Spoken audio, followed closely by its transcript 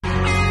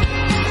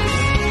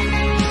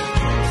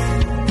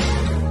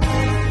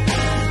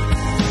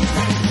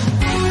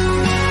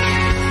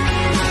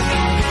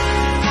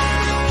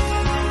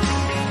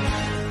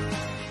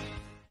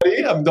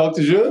I'm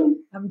Dr. Jun.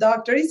 I'm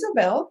Dr.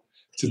 Isabel.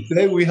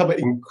 Today we have an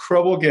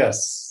incredible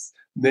guest.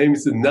 Name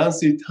is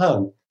Nancy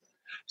Tung.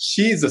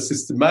 She is a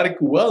systematic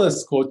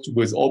wellness coach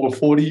with over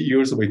 40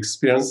 years of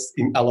experience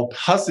in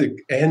allopathic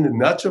and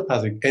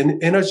naturopathic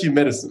and energy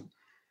medicine.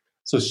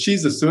 So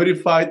she's a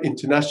certified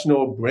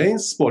international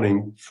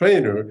brain-spotting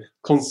trainer,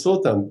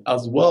 consultant,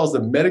 as well as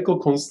a medical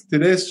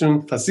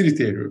constellation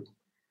facilitator.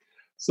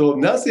 So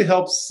Nancy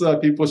helps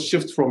people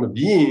shift from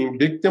being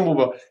victim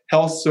of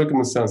health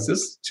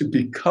circumstances to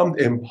become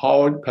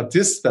empowered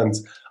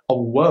participants of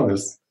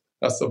wellness.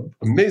 That's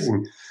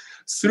amazing.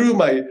 Through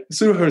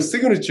her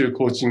signature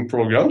coaching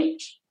program,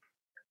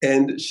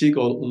 and she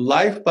called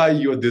Life by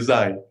Your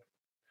Design.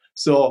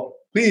 So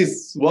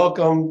please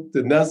welcome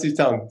the Nancy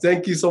Tung.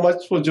 Thank you so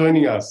much for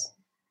joining us.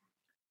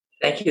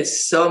 Thank you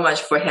so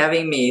much for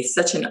having me.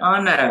 Such an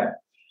honor,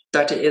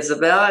 Dr.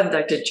 Isabel and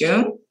Dr.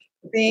 June.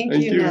 Thank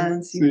you,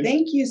 Nancy.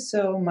 Thank you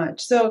so much.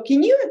 So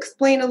can you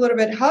explain a little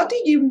bit, how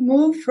did you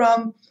move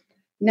from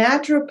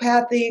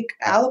naturopathic,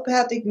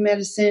 allopathic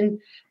medicine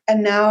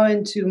and now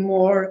into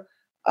more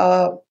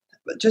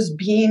just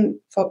being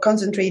for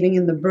concentrating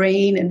in the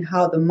brain and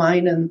how the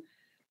mind and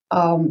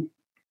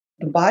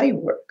the body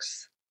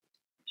works?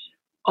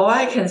 All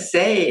I can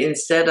say,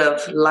 instead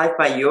of life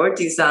by your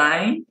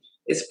design,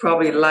 is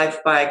probably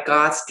life by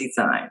God's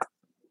design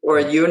or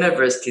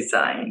universe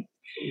design.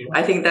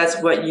 I think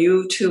that's what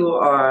you two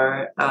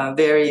are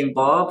very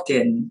involved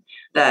in,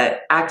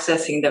 that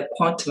accessing the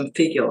quantum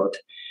field.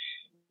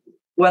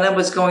 When I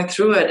was going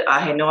through it, I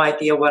had no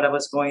idea what I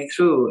was going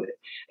through.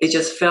 It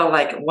just felt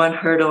like one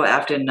hurdle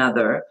after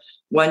another,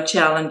 one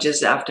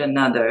challenges after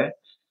another.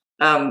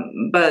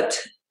 But,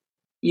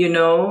 you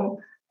know,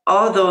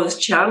 all those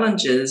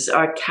challenges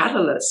are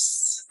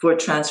catalysts for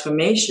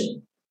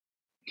transformation.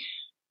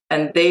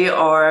 And they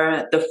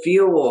are the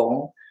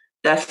fuel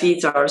that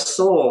feeds our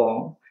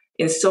soul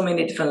in so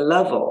many different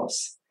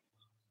levels.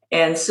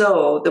 And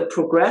so the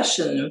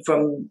progression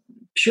from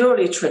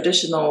purely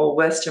traditional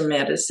Western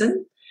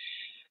medicine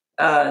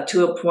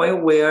to a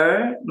point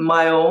where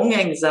my own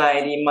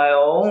anxiety, my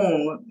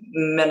own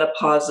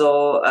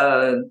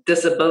menopausal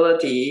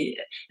disability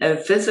and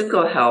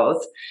physical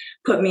health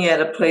put me at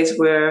a place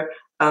where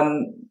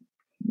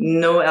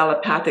no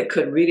allopathic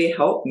could really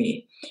help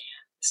me.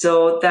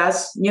 So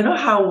that's, you know,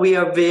 how we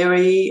are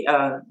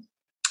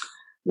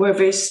we're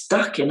very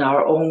stuck in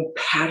our own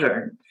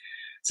pattern.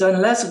 So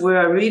unless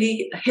we're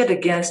really hit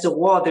against the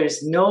wall,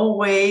 there's no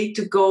way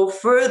to go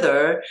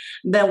further.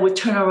 Then we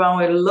turn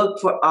around and look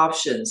for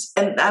options.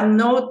 And I'm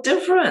no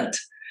different.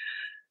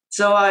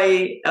 So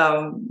I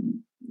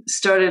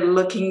started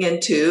looking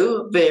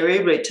into,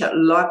 very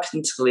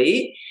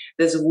reluctantly,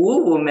 this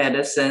woo-woo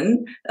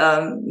medicine,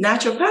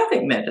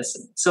 naturopathic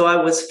medicine. So I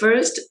was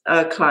first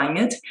a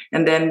client,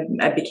 and then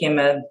I became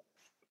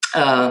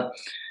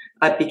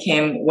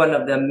one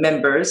of the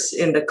members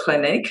in the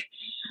clinic.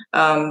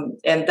 And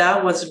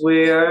that was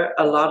where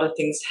a lot of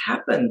things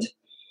happened.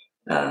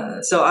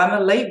 So I'm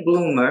a late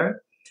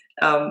bloomer.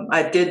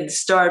 I didn't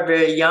start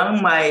very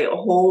young. My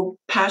whole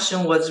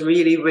passion was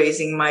really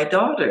raising my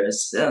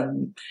daughters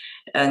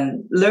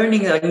and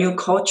learning a new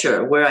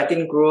culture where I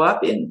didn't grow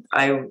up in.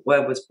 I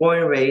was born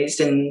and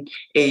raised in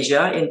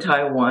Asia, in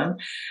Taiwan.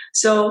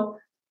 So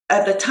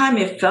at the time,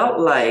 it felt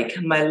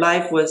like my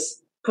life was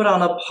put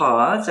on a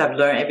pause. I've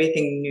learned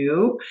everything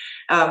new.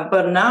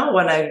 But now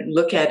when I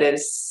look at it,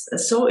 it's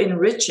so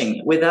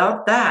enriching.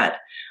 Without that,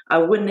 I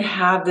wouldn't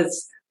have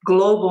this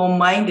global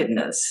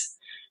mindedness.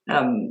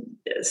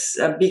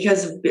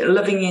 Because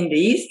living in the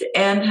East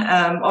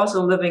and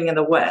also living in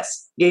the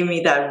West gave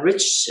me that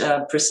rich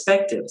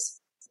perspectives.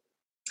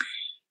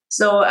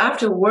 So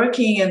after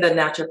working in the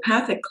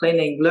naturopathic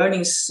clinic,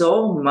 learning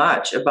so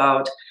much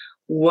about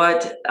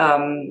what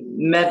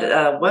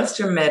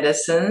Western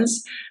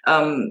medicines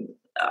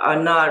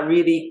are not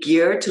really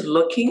geared to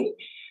looking,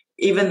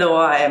 even though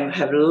I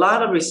have a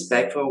lot of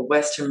respect for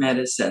Western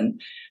medicine,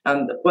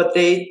 what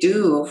they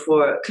do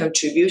for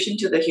contribution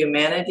to the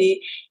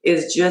humanity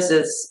is just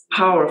as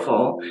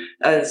powerful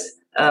as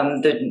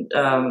the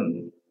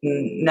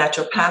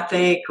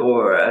naturopathic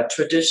or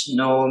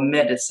traditional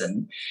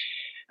medicine.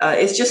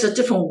 It's just a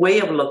different way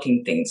of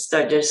looking things.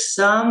 There's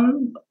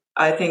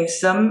I think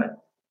some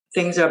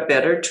things are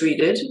better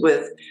treated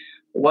with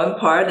one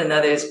part,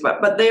 another is,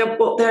 but they're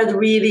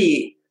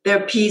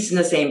peas in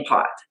the same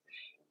pot.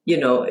 You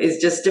know,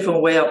 it's just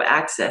different way of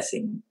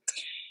accessing.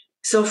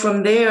 So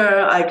from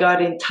there, I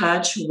got in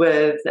touch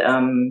with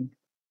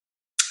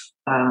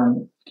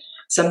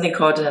something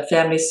called a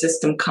family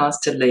system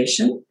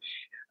constellation.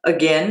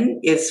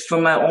 Again, it's for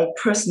my own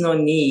personal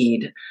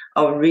need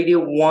of really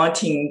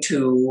wanting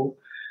to,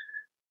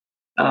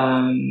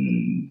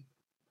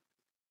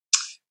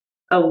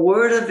 a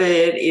word of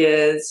it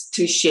is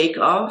to shake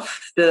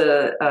off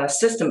the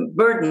system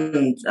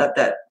burden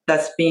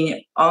that's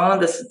being on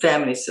the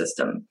family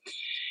system.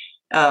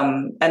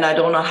 And I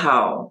don't know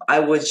how. I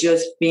was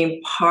just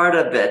being part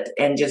of it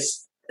and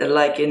just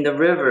like in the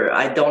river.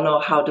 I don't know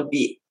how to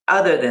be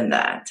other than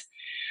that.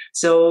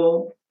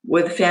 So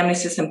with family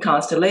system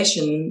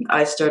constellation,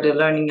 I started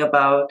learning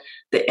about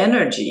the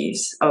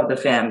energies of the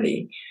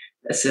family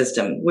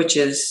system, which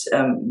is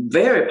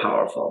very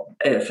powerful.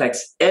 It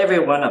affects every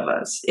one of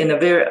us in a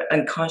very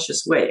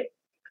unconscious way.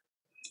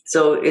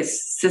 So it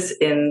sits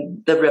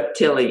in the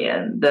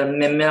reptilian, the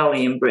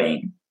mammalian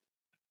brain.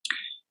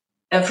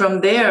 And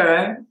from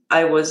there,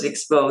 I was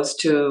exposed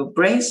to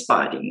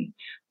Brainspotting,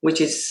 which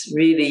is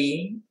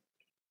really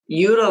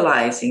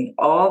utilizing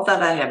all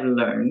that I have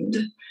learned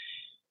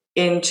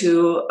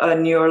into a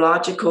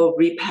neurological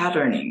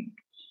repatterning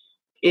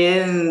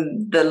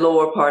in the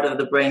lower part of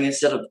the brain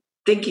instead of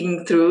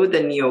thinking through the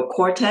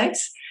neocortex.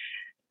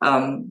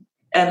 And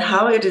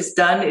how it is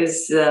done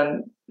is,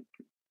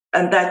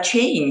 and that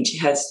change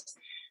has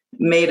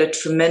made a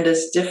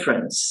tremendous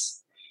difference.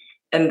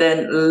 And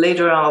then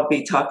later I'll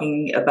be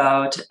talking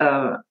about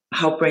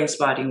how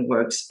Brainspotting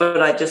works.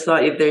 But I just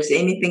thought if there's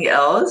anything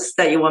else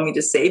that you want me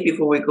to say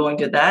before we go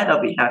into that,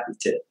 I'll be happy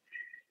to.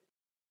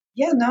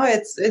 Yeah, no,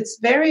 it's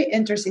very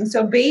interesting.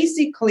 So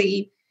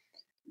basically,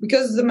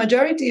 because the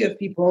majority of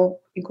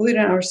people,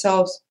 including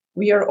ourselves,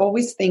 we are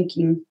always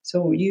thinking.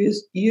 So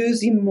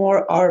using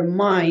more our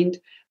mind,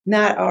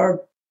 not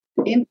our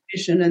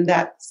intuition, and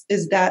that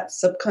is that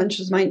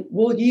subconscious mind.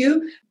 Will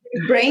you,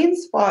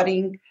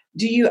 Brainspotting,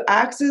 do you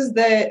access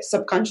the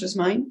subconscious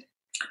mind?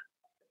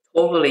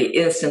 Totally,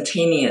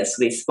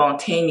 instantaneously,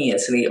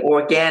 spontaneously,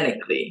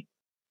 organically.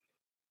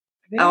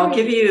 I'll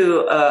give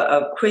you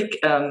a quick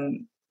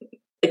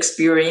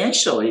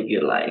experiential, if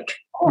you like.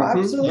 Oh,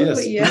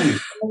 absolutely. Yes.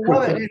 I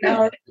love it. And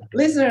our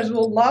listeners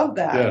will love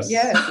that.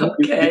 Yes.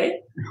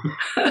 Okay.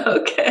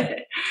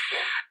 Okay.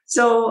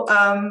 So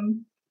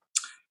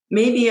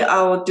maybe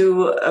I'll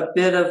do a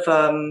bit of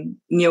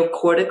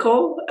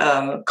neocortical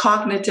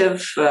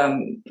cognitive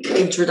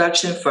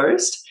introduction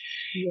first,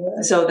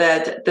 so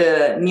that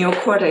the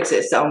neocortex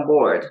is on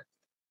board.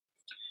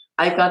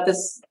 I've got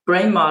this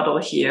brain model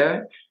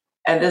here,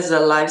 and this is a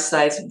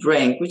life-size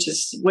brain, which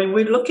is, when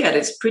we look at it,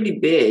 it's pretty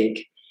big.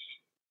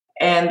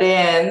 And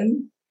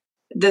then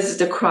this is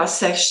the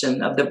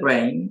cross-section of the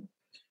brain.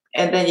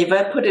 And then if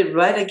I put it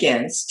right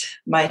against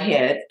my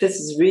head, this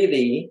is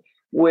really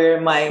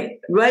where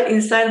right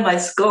inside my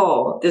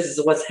skull, this is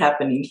what's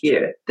happening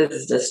here. This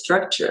is the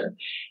structure.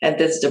 And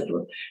this is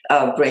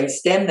the brain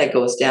stem that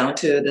goes down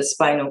to the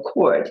spinal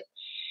cord.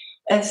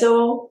 And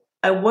so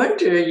I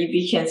wonder if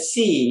you can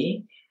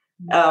see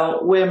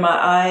where my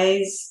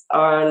eyes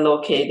are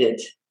located.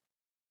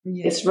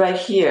 Yes. It's right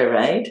here,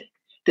 right?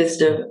 This is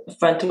the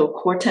frontal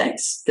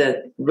cortex,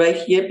 right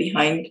here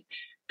behind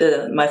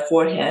my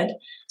forehead.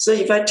 So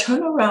if I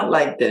turn around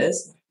like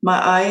this, my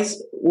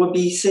eyes will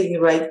be sitting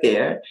right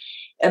there.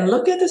 And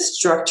look at the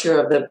structure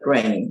of the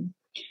brain.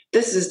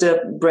 This is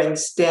the brain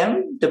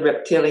stem, the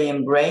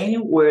reptilian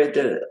brain,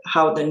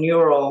 how the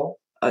neural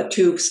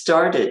tube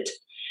started.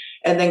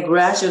 And then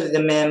gradually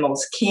the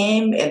mammals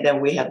came, and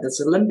then we have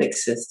this limbic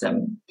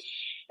system.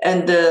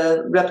 And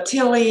the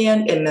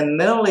reptilian and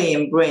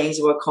mammalian brains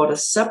were called a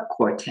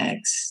subcortex.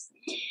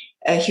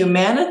 And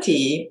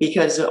humanity,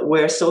 because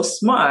we're so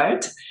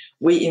smart,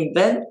 we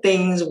invent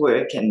things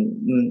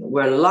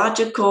we're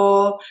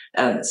logical.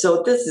 And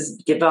so this is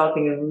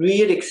developing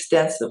really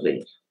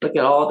extensively. Look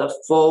at all the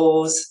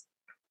folds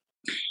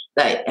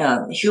that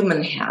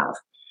humans have.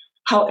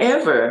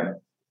 However,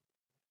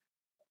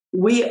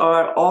 we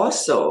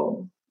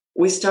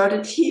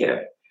started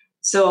here.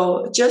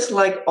 So just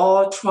like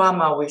all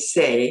trauma, we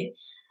say,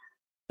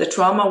 the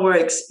trauma we're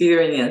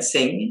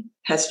experiencing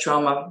has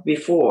trauma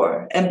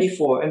before and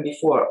before and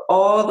before,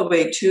 all the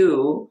way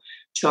to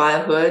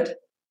childhood,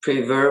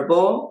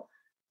 preverbal,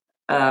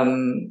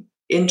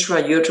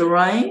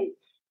 intrauterine,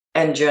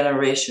 and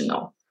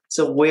generational.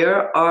 So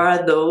where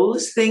are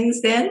those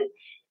things then?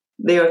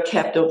 They are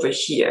kept over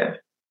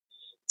here.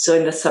 So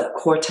in the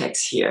subcortex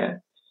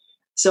here.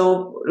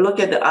 So look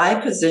at the eye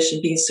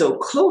position being so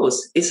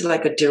close. It's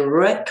like a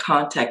direct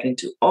contact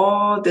into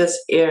all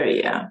this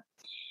area.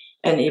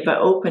 And if I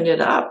open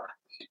it up,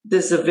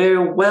 this is a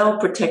very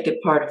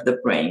well-protected part of the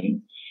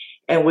brain.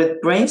 And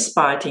with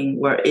Brainspotting,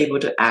 we're able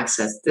to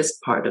access this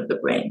part of the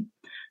brain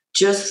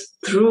just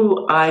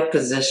through eye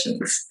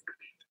positions.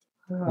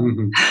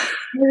 Mm-hmm.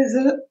 That is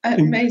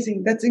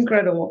amazing. That's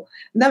incredible.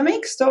 That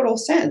makes total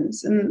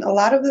sense. And a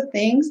lot of the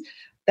things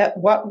that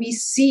what we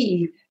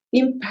see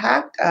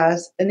impact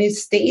us, and it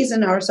stays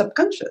in our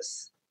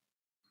subconscious.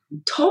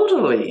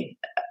 Totally.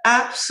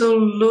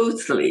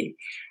 Absolutely.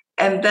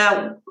 And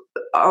that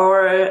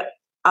our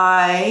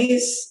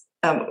eyes,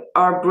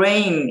 our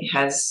brain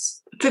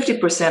has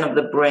 50% of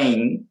the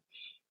brain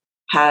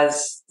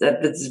has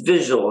this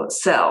visual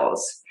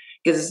cells,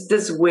 because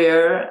this is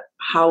where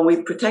how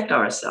we protect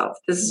ourselves.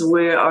 This is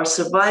where our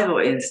survival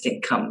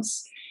instinct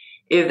comes.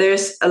 If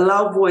there's a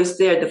loud voice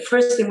there, the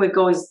first thing we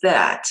go is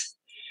that.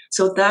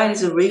 So that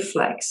is a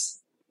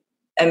reflex,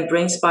 and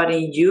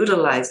Brainspotting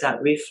utilize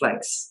that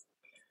reflex.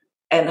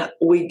 And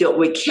we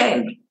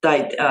can't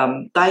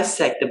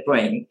dissect the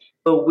brain,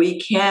 but we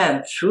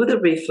can, through the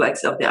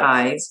reflex of the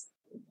eyes,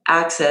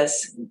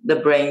 access the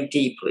brain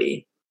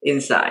deeply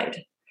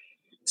inside.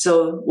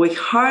 So we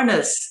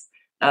harness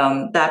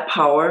that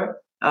power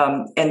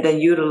and then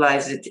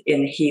utilize it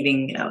in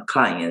healing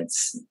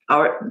clients,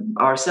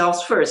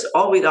 ourselves first,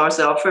 always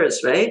ourselves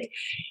first, right?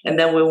 And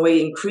then when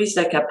we increase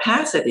that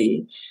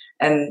capacity,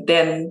 and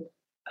then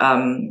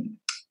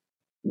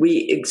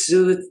we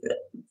exude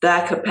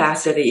that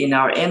capacity in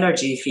our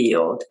energy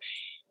field,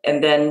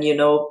 and then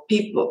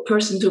people,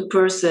 person to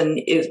person,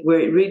 is where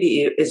it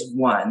really is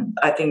one.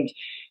 I think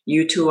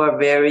you two are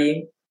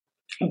very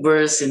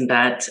versed in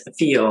that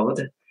field.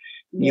 Yes.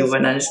 You will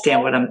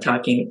understand what I'm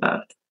talking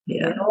about.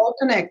 Yeah, we're all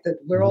connected.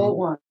 We're all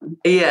one.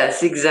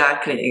 Yes,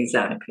 exactly.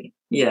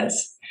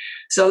 Yes.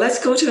 So let's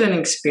go to an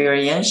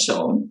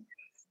experiential.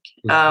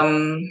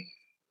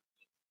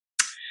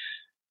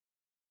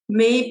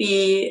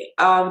 Maybe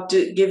I'll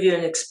give you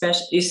an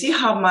expression. You see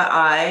how my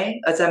eye,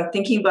 as I'm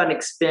thinking about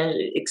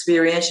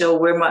experiential,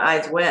 where my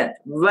eyes went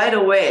right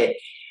away.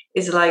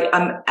 It's like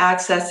I'm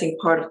accessing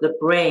part of the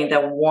brain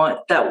that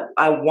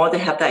I want to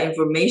have that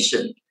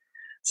information.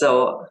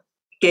 So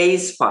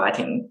gaze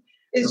spotting.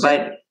 It's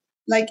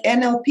like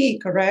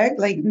NLP, correct?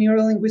 Like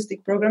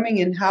neuro-linguistic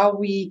programming, and how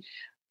we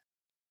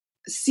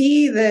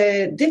see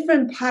the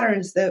different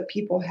patterns that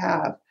people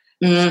have.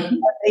 Mm-hmm.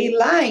 Are they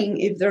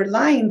lying? If they're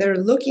lying, they're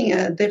looking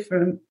at a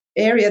different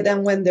area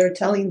than when they're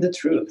telling the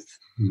truth.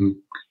 Mm-hmm.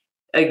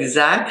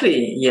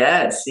 Exactly.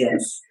 Yes.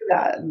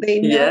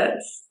 They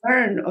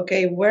learn,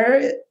 okay,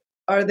 where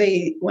are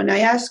they? When I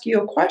ask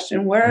you a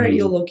question, where are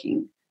you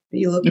looking? Are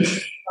you looking to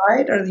the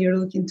right? Are you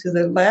looking to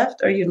the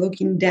left? Are you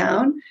looking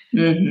down?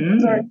 Mm-hmm.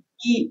 Those are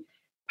key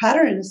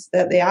patterns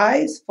that the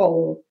eyes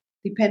follow,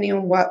 depending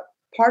on what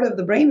part of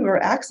the brain we're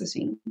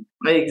accessing.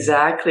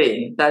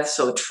 Exactly. That's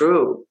so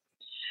true.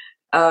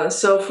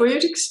 So for you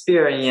to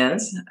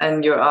experience,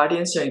 and your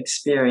audience to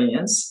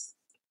experience,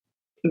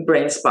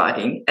 brain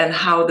spotting, and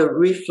how the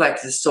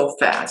reflex is so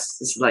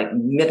fast, it's like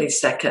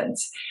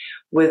milliseconds,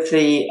 with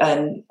the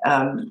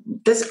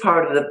this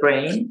part of the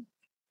brain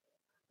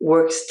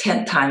works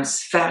 10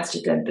 times faster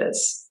than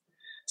this.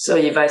 So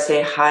if I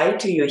say hi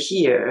to you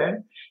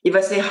here,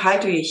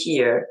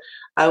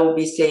 I will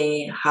be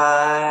saying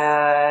hi.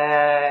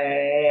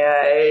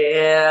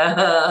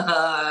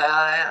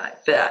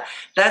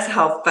 That's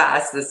how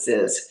fast this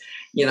is,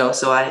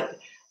 So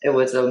it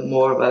was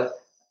more of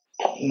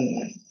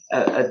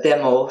a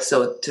demo.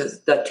 So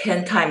the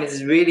 10 times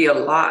is really a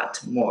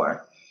lot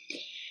more.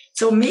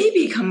 So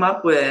maybe come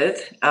up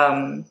with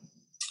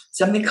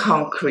something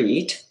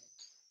concrete.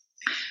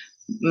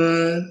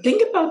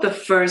 Think about the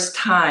first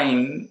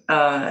time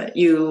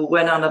you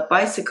went on a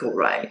bicycle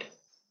ride.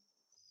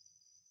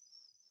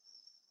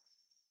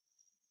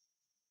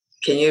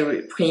 Can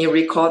you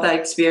recall that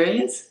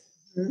experience?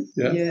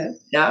 Yeah.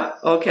 Yeah.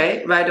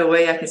 Okay. Right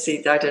away, I can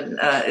see Dr.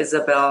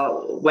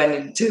 Isabel went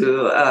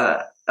into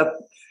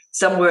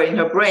somewhere in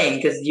her brain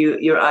because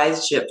your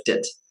eyes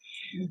shifted.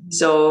 Mm-hmm.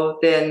 So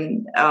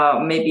then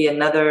maybe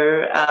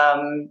another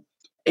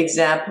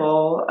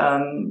example.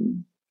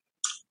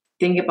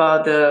 Think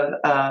about the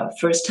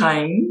first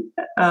time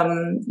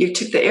you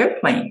took the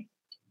airplane.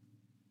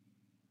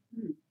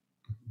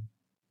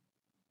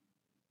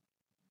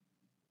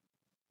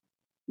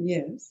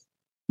 Yes.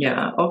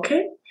 Yeah.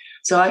 Okay.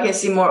 So I can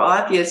see more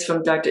obvious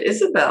from Dr.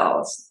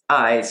 Isabel's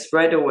eyes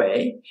right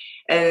away,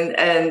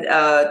 and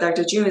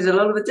Dr. Jim is a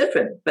little bit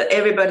different. But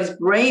everybody's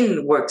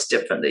brain works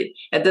differently.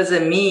 It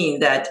doesn't mean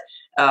that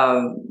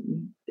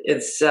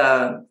it's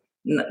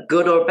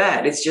good or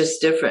bad. It's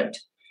just different.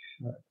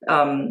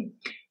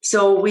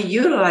 So we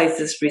utilize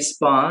this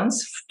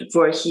response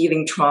for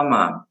healing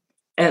trauma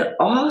and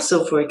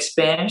also for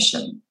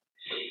expansion.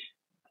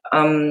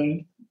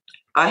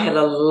 I had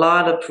a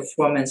lot of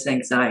performance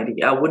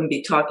anxiety. I wouldn't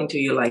be talking to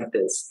you like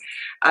this.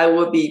 I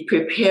would be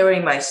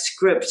preparing my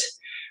script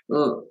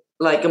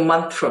like a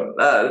month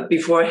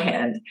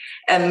beforehand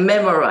and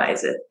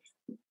memorize it,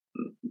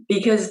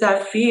 because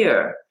that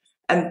fear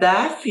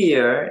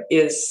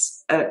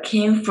is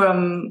came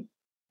from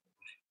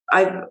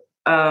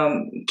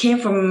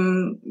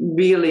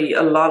really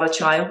a lot of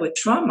childhood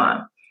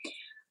trauma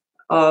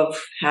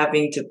of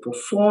having to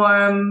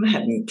perform,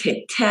 having to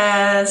take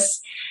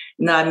tests,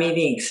 not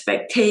meeting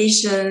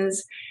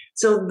expectations.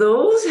 So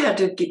those had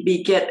to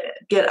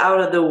get out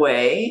of the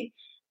way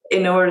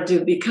in order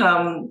to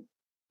become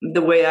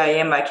the way I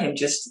am. I can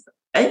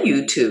and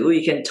you too,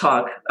 you can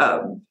talk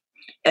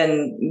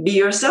and be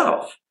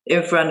yourself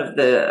in front of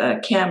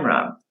the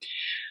camera.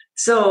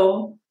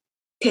 So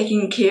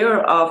taking care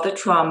of the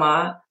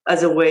trauma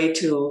as a way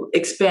to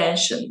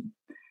expansion.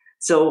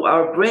 So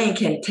our brain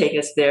can take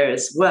us there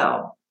as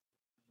well.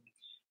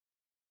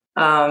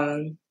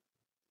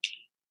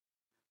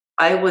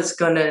 I was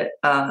going to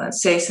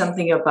say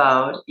something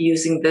about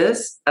using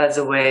this as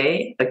a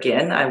way.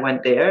 Again, I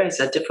went there. It's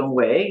a different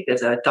way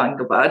because I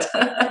talked about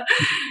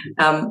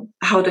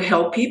how to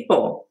help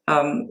people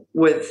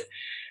with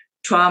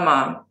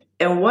trauma.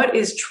 And what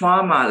is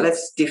trauma?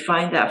 Let's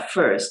define that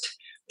first.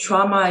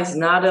 Trauma is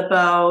not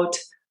about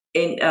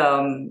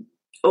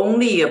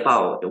only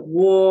about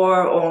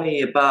war,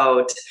 only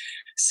about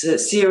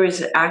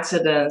serious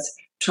accidents.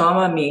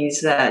 Trauma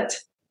means that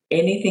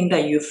anything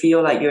that you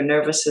feel like your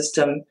nervous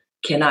system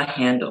cannot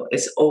handle.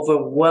 It's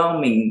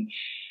overwhelming,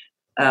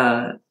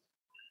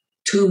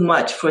 too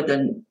much for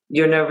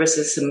your nervous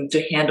system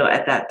to handle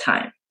at that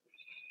time.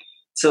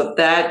 So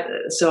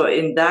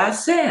in that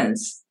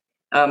sense,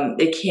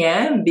 it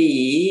can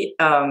be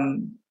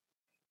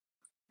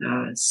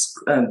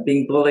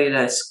being bullied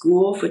at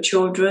school for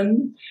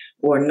children,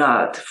 or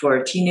not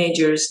for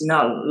teenagers,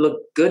 not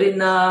look good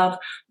enough,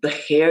 the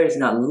hair is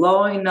not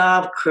long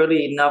enough,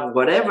 curly enough,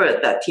 whatever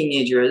that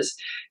teenagers,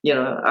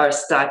 are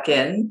stuck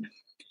in.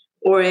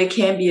 Or it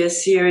can be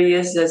as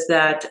serious as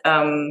that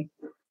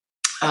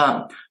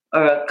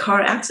a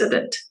car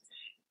accident.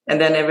 And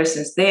then ever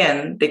since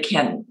then, they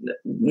can't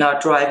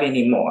not drive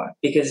anymore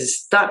because it's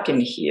stuck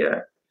in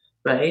here,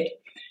 right?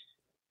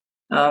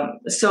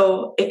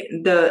 So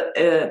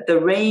the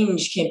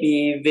range can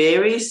be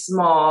very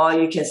small.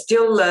 You can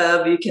still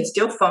live. You can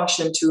still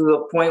function to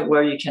a point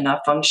where you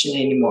cannot function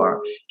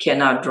anymore,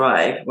 cannot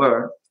drive,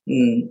 or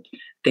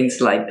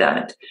things like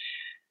that.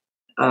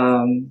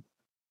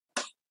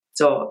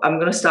 So I'm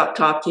going to stop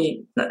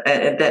talking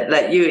and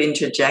let you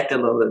interject a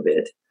little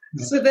bit.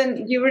 So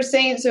then you were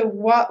saying, so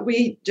what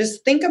we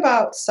just think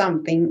about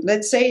something,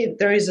 let's say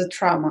there is a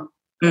trauma,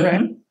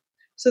 correct? Mm-hmm.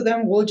 So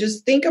then we'll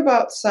just think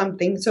about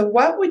something. So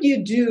what would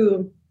you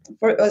do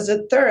as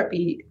a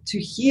therapy to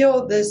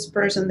heal this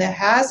person that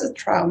has a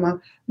trauma,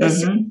 that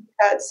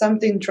had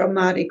something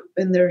traumatic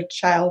in their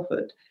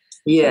childhood?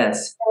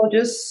 Yes. So they'll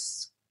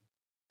just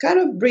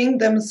kind of bring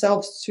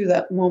themselves to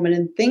that moment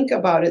and think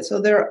about it. So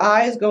their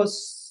eyes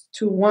goes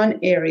to one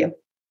area.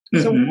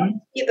 So what would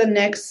be the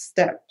next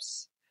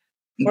steps?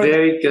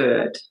 Very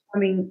good.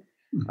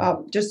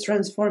 Just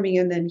transforming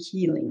and then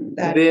healing.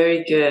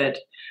 Very good.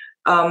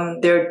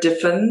 There are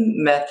different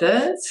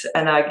methods,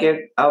 and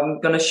I'm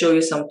going to show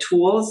you some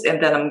tools,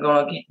 and then I'm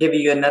going to give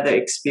you another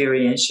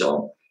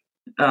experiential.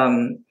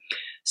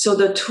 So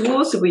the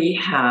tools we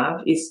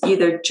have is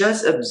either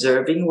just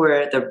observing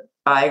where the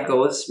eye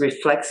goes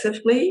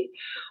reflexively,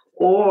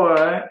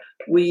 or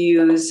we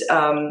use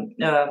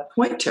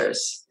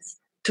pointers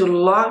to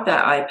lock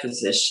that eye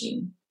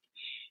position.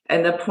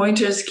 And the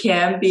pointers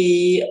can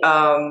be,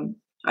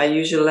 I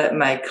usually let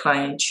my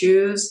client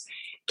choose,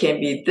 can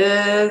be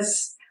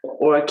this,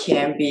 or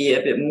can be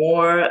a bit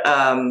more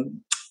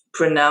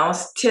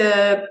pronounced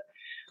tip,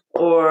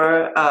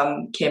 or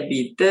can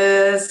be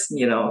this,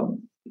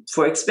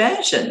 for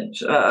expansion.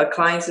 A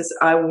client says,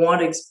 I want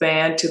to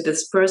expand to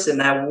this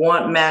person. I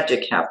want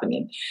magic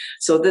happening.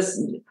 So this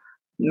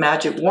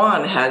magic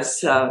wand has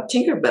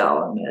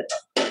Tinkerbell on it.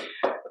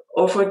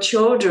 Or for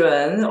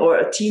children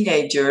or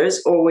teenagers,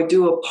 or we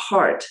do a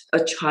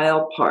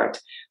child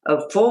part,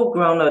 a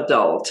full-grown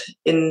adult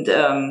in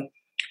the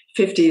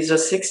 50s or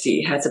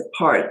 60s has a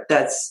part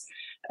that's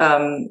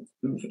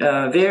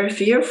very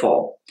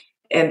fearful.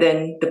 And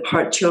then the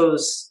part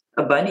chose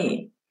a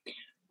bunny.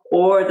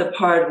 Or the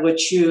part would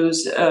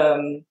choose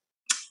a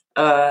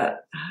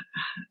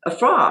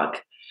frog.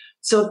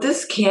 So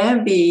this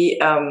can be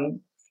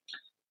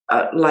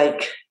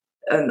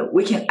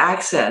we can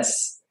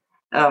access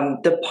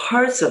the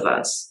parts of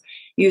us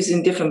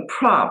using different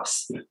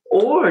props,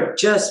 or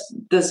just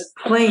this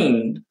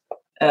plain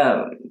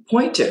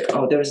pointer.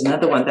 Oh, there's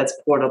another one that's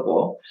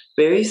portable,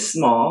 very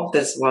small.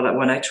 That's what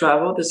when I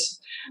travel, this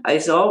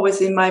is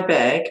always in my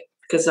bag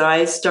because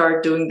I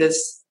start doing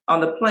this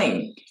on the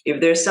plane. If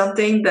there's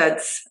something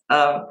that's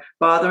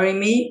bothering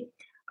me,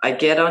 I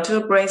get onto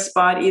a brain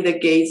spot, either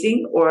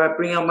gazing or I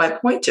bring out my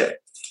pointer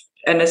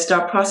and I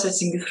start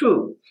processing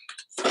through.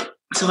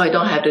 So I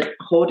don't have to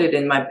hold it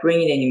in my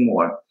brain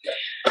anymore.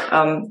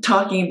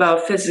 Talking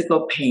about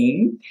physical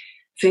pain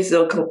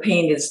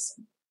is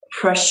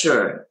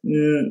pressure.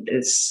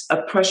 It's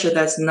a pressure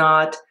that's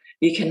not,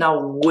 you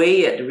cannot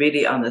weigh it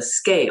really on the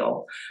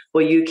scale,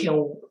 but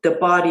the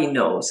body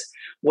knows.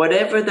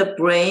 Whatever the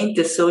brain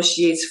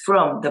dissociates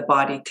from, the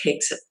body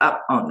takes it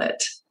up on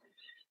it.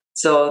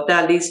 So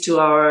that leads to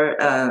our,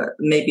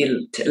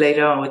 maybe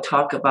later on we'll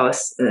talk about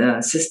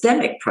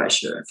systemic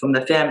pressure from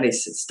the family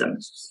system.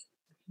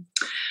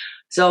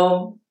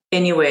 So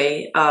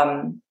anyway,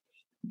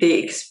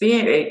 the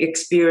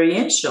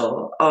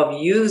experiential of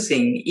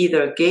using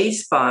either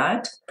gaze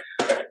spot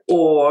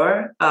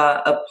or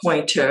a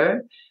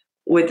pointer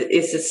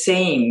is the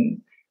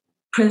same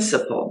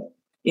principle.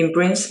 In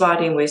brain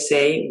spotting, we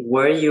say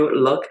where you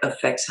look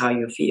affects how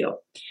you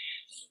feel.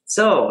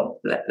 So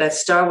let's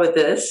start with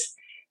this.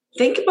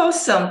 Think about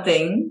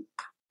something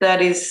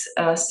that is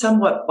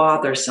somewhat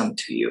bothersome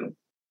to you.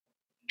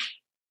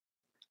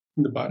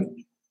 In the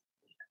body?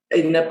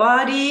 In the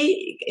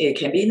body, it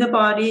can be in the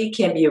body,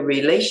 can be a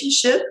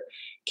relationship,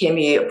 can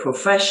be a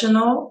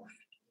professional,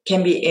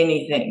 can be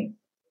anything.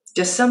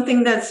 Just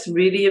something that's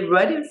really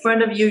right in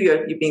front of you.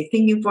 You've been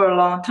thinking for a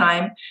long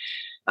time.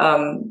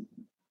 And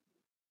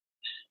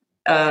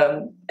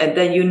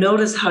then you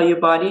notice how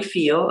your body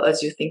feels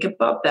as you think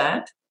about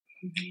that.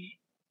 Mm-hmm.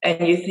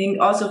 And you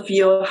also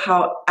feel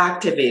how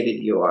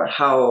activated you are,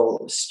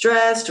 how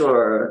stressed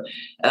or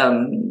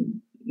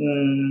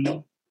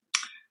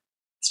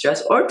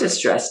stressed or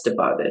distressed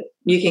about it.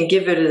 You can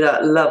give it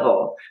a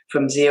level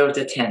from 0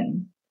 to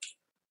 10.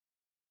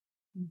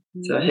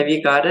 So have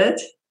you got it?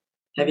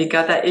 Have you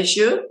got that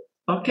issue?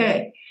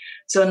 Okay.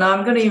 So now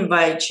I'm going to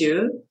invite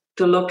you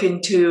to look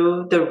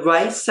into the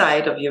right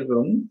side of your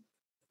room.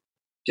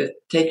 Just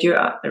take your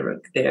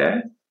look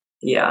there.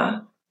 Yeah.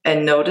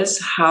 And notice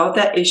how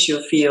that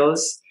issue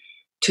feels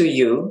to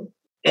you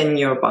in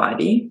your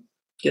body.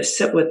 Just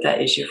sit with that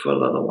issue for a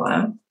little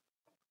while.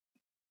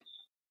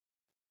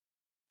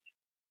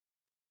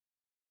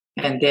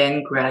 And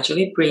then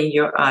gradually bring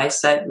your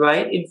eyesight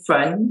right in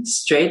front,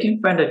 straight in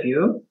front of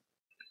you.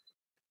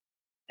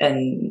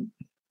 And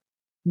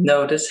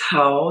notice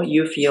how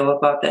you feel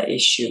about that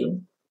issue.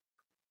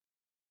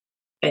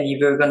 And if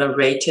you're going to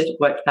rate it,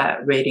 what that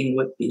rating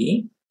would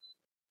be.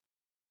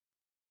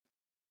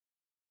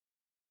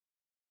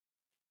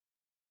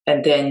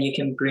 And then you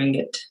can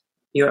bring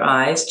your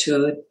eyes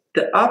to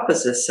the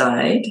opposite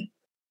side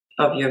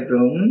of your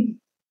room.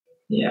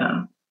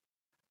 Yeah.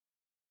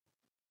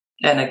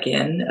 And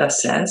again,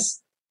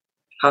 assess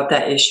how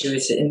that issue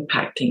is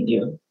impacting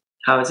you.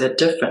 How is it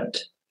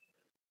different?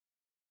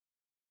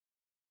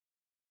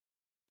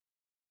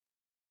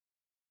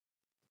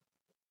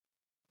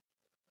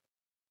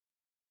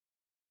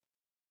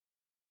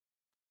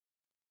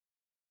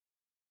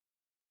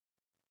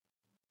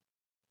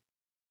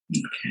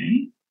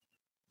 Okay.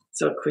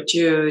 So could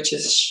you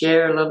just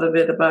share a little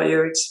bit about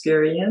your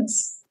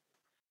experience?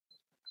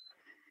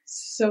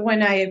 So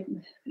when I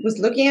was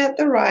looking at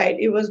the right,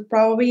 it was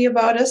probably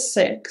about a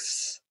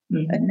 6.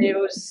 Mm-hmm.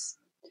 And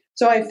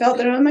so I felt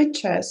it on my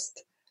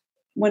chest.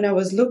 When I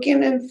was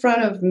looking in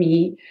front of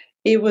me,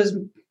 it was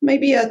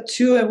maybe a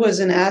 2. It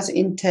wasn't as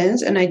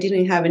intense and I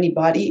didn't have any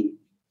body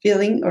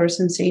feeling or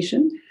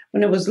sensation.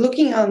 When I was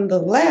looking on the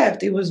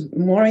left, it was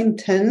more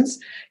intense,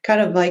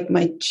 kind of like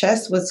my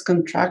chest was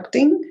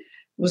contracting.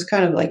 It was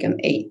kind of like an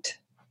 8.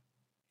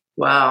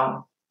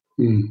 Wow.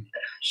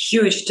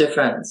 Huge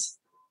difference.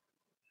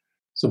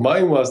 So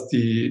mine was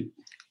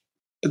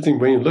I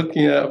think when you're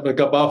looking at like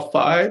about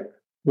 5,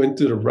 went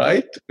to the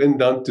right, went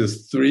down to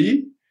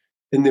 3,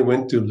 and then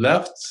went to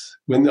left,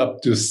 went up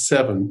to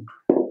 7.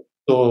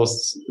 So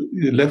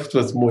the left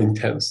was more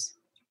intense.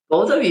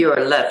 Both of you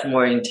are left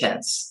more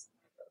intense.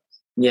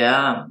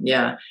 Yeah,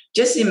 yeah.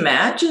 Just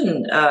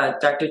imagine,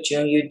 Dr.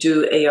 Jung, you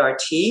do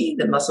ART,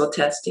 the muscle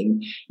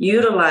testing,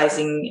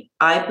 utilizing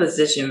eye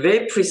position,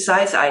 very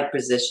precise eye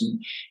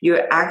position.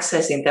 You're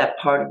accessing that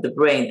part of the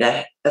brain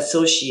that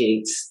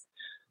associates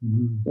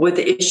with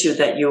the issue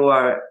that you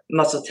are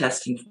muscle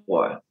testing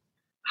for.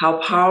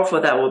 How powerful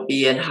that would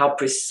be and how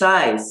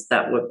precise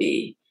that would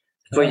be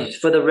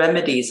for the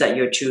remedies that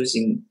you're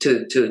choosing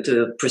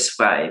to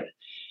prescribe.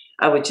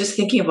 I was just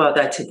thinking about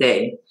that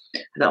today. I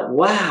thought,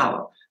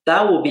 wow.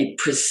 That will be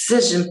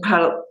precision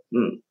plus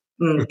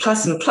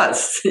and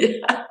plus.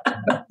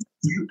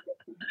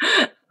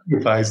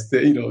 Device,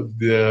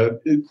 the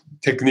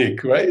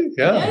technique, right?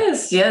 Yeah.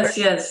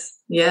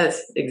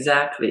 Yes,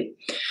 exactly.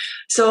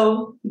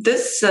 So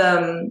this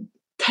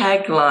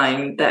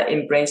tagline that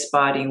in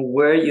Brainspotting,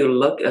 where you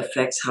look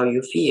affects how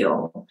you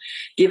feel,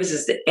 gives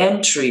us the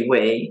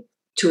entryway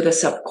to the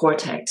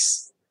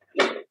subcortex.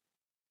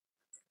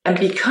 And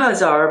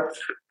because our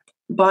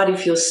body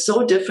feels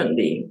so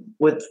differently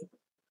with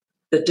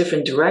the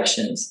different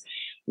directions,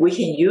 we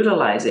can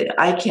utilize it.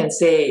 I can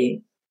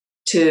say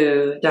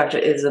to Dr.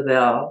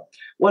 Isabel,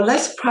 well,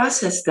 let's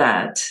process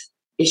that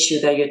issue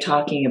that you're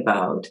talking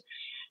about.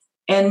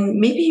 And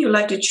maybe you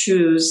like to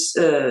choose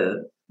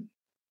either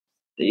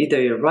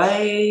your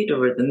right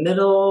or the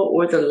middle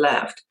or the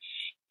left.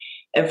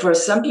 And for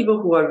some people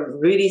who are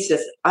really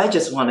says, I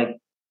just want to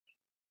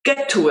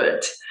get to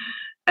it,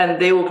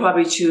 and they will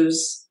probably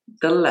choose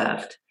the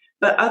left.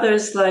 But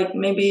others like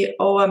maybe,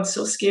 I'm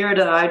so scared.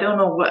 I don't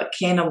know what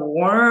can of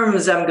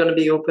worms I'm going to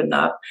be opened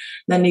up.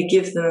 Then you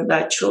give them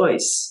that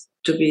choice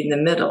to be in the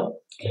middle.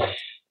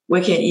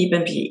 We can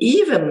even be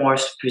even more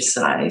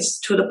precise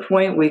to the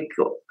point we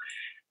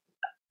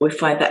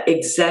find that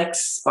exact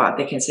spot.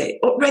 They can say,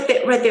 right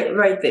there, right there,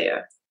 right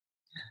there.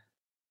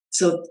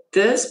 So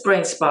this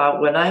brain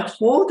spot, when I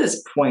hold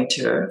this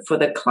pointer for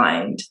the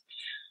client,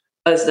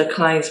 as the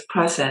client's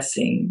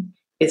processing,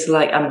 it's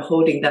like I'm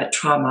holding that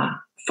trauma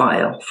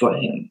file for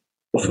him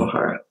or for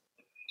her.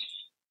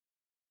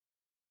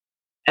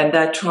 And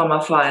that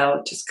trauma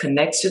file just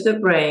connects to the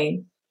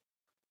brain,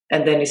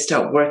 and then you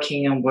start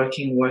working and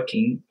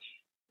working.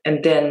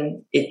 And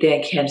then it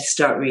can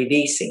start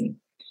releasing.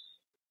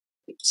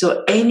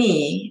 So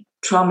any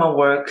trauma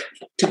work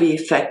to be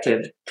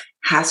effective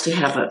has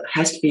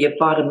to be a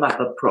bottom-up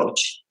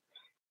approach.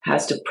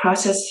 Has to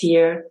process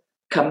here,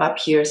 come up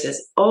here,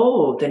 says, the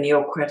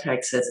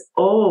neocortex says,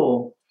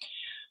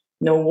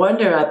 no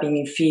wonder I've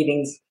been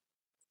feeling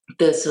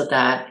this or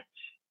that.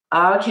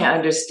 I can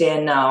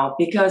understand now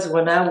because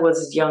when I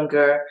was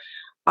younger,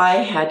 I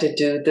had to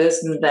do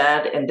this and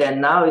that, and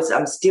then now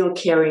I'm still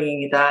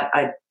carrying that.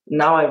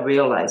 Now I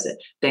realize it.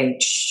 Then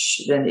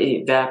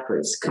it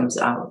evaporates, comes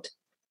out.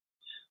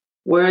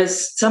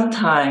 Whereas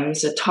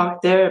sometimes a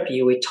talk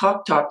therapy, we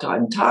talk,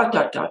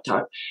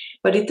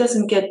 but it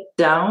doesn't get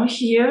down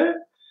here.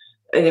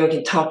 And then we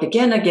can talk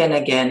again,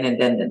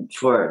 and then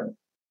for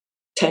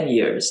 10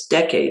 years,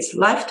 decades,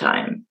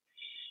 lifetime,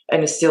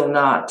 and it's still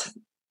not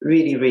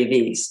really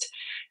released.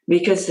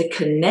 Because the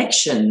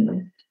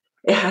connection,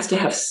 it has to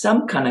have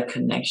some kind of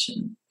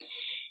connection.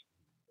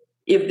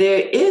 If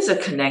there is a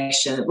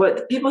connection,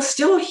 but people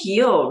still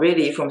heal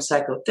really from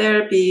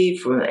psychotherapy,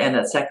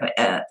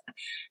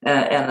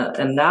 and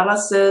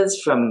analysis,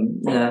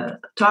 from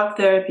talk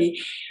therapy.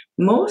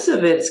 Most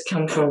of it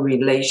comes from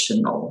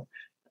relational.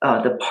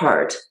 The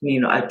part,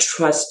 I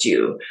trust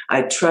you.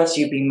 I trust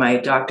you being my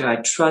doctor. I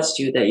trust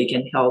you that you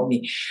can help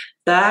me.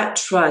 That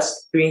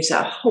trust brings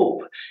that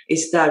hope.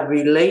 It's that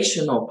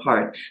relational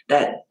part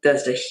that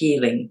does the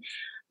healing.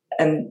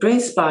 And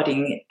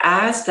Brainspotting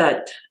adds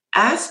that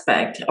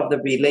aspect of the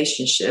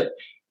relationship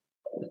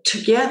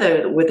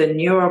together with the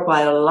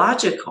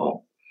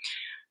neurobiological.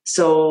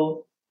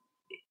 So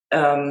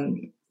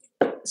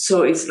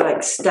it's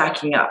like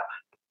stacking up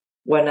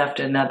one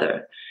after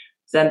another.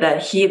 Then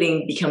that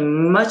healing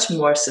become much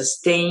more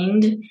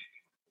sustained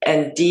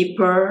and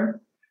deeper,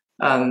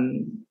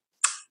 and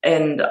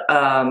then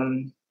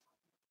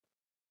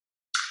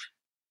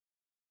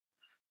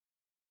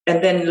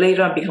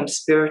later on become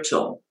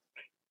spiritual,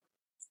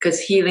 because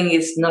healing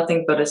is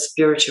nothing but a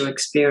spiritual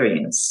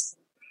experience.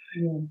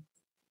 Mm.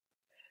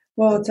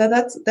 Well, so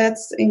that's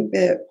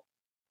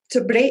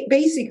so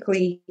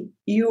basically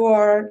you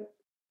are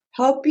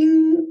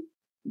helping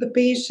the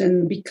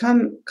patient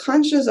become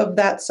conscious of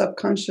that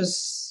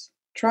subconscious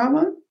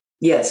trauma.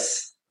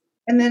 Yes.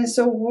 And then,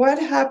 so what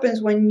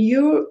happens when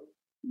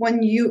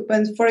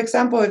for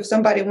example, if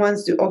somebody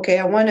wants to,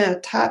 I want to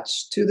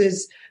attach to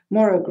this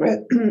more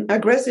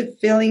aggressive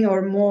feeling,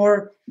 or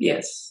more,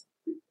 yes,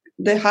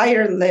 the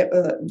higher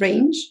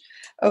range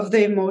of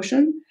the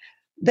emotion,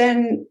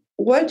 then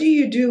what do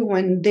you do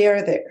when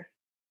they're there?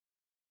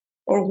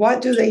 Or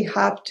what do they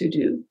have to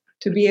do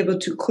to be able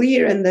to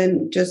clear and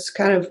then just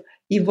kind of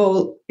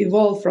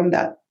evolve from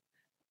that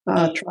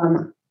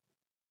trauma?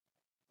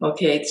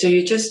 Okay, so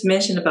you just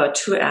mentioned about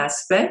two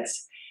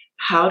aspects: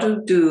 how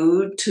to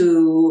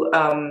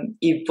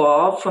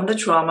evolve from the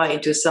trauma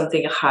into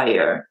something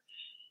higher,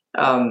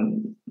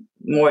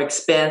 more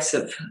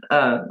expansive,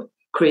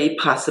 create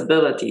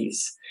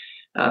possibilities.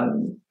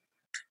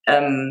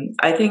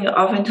 I think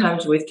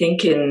oftentimes we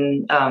think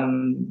in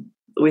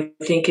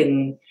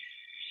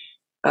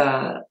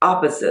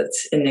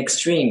opposites, in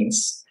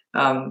extremes.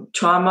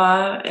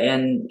 Trauma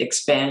and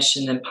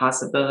expansion and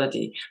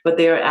possibility, but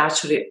they are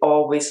actually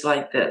always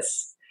like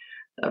this,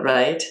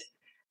 right?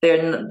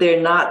 They're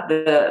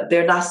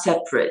not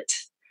separate.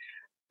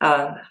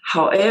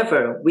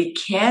 However, we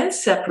can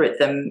separate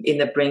them in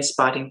the brain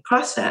spotting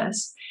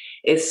process.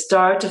 Is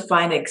start to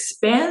find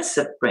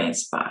expansive brain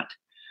spot,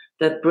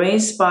 the brain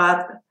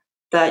spot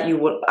that you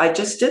will. I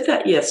just did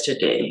that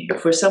yesterday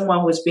for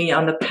someone who's been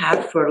on the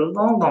path for a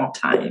long, long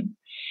time.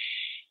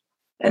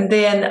 And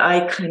then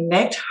I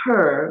connect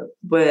her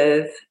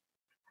with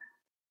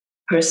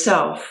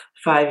herself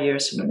 5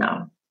 years from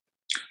now.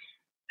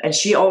 And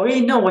she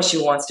already knows what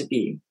she wants to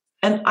be.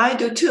 And I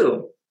do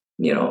too,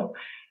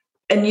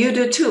 and you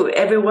do too.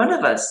 Every one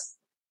of us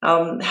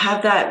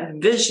have that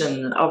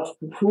vision of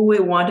who we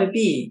want to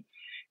be.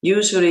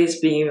 Usually it's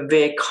being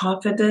very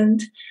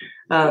confident,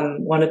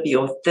 want to be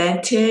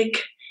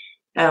authentic,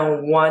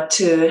 and want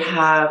to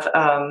have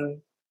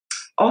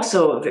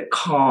also a bit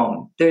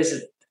calm.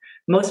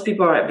 Most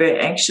people are very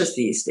anxious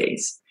these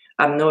days.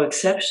 I'm no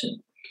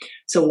exception.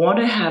 So want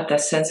to have that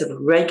sense of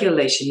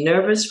regulation,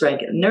 nervous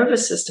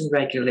system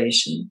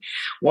regulation,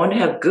 want to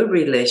have good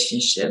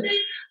relationship,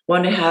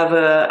 want to have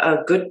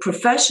a good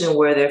profession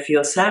where they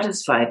feel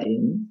satisfied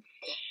in,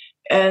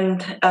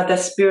 and that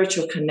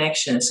spiritual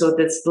connection. So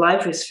this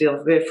life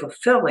feels very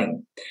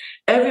fulfilling.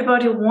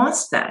 Everybody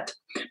wants that,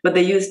 but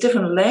they use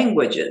different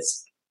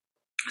languages.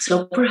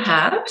 So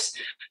perhaps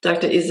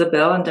Dr.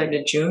 Isabel and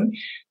Dr. June,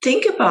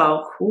 think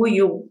about who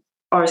you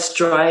are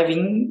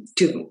striving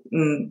to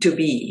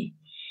be.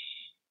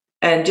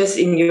 And just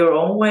in your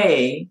own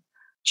way,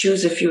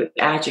 choose a few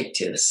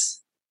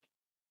adjectives.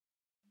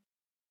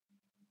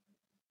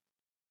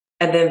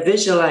 And then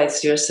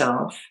visualize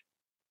yourself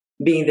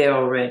being there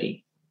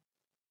already.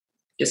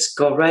 Just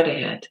go right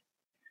ahead.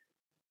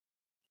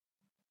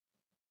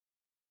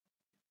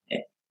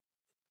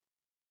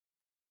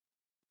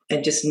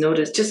 And just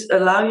notice, just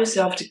allow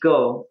yourself to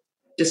go.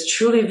 Just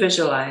truly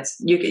visualize.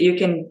 You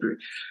can,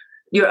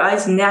 your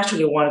eyes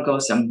naturally want to go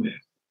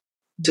somewhere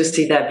to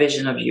see that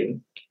vision of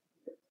you.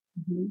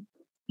 Mm-hmm.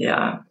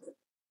 Yeah.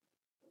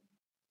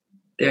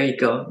 There you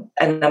go.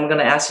 And I'm going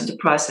to ask you to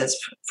process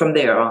from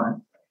there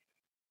on.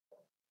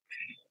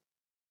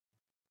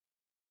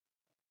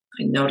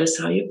 And notice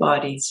how your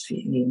body is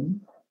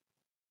feeling.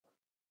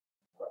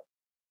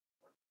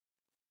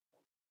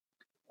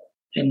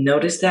 And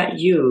notice that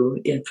you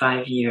in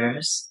 5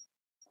 years.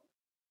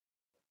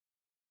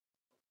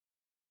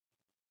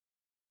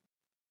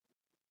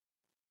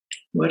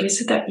 What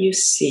is it that you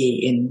see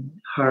in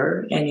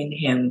her and in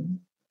him?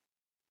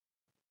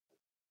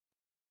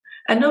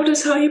 And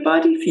notice how your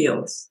body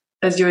feels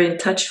as you're in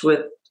touch with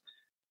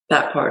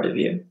that part of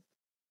you.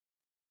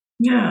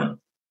 Yeah.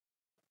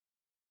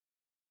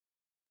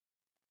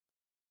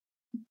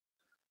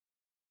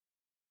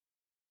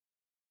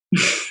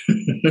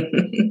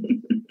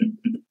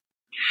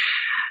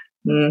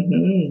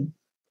 Mm-hmm.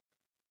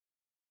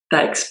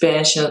 That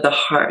expansion of the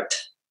heart,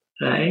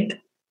 right?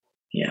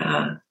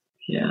 Yeah,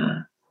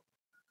 yeah.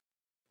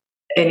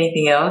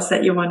 Anything else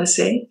that you want to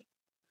say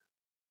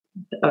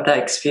of that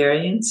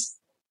experience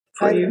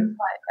for you?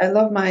 I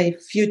love my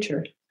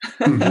future.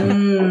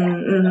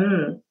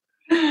 Mm-hmm.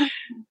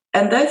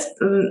 And that's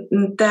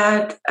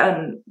that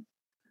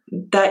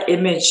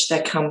image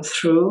that comes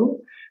through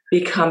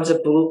becomes a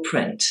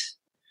blueprint.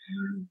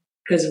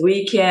 Because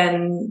we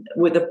can,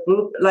 with a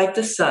like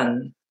the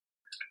sun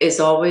is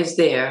always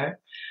there,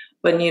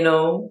 but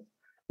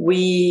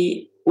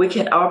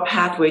our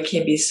pathway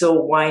can be so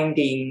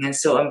winding and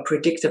so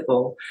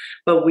unpredictable,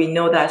 but we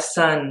know that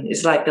sun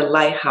is like the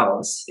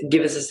lighthouse. It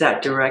gives us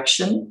that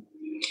direction.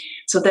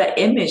 So that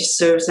image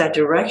serves that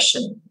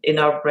direction in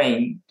our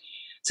brain.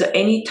 So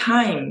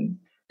anytime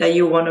that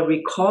you want to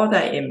recall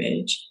that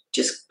image,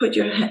 just put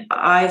your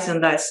eyes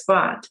on that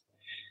spot,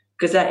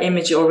 because that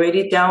image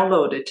already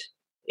downloaded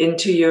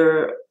into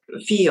your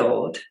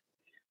field.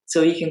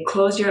 So you can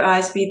close your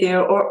eyes, be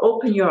there, or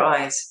open your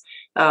eyes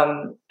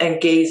and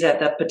gaze at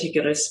that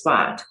particular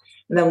spot.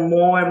 And then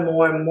more and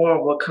more and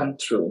more will come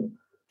through.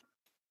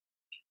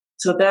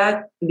 So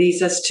that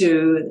leads us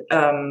to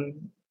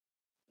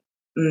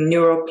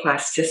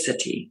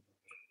neuroplasticity,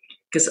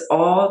 because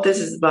all this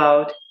is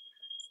about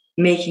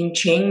making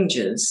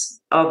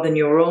changes of the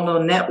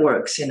neuronal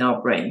networks in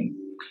our brain.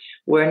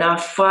 We're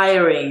not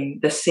firing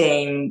the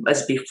same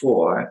as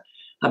before.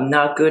 I'm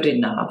not good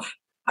enough.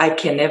 I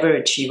can never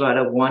achieve what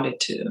I wanted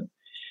to.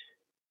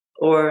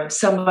 Or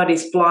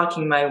somebody's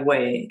blocking my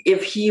way.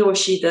 If he or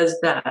she does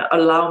that,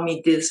 allow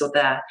me this or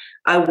that,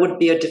 I would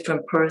be a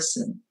different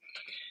person.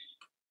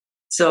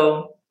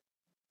 So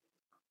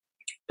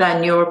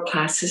that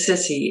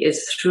neuroplasticity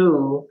is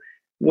through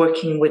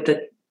working with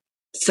the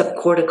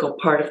subcortical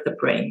part of the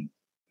brain.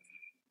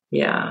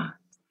 Yeah.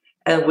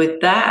 And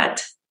with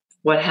that,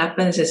 what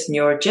happens is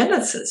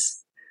neurogenesis.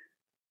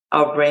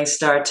 Our brains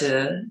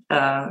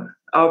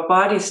our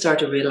bodies start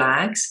to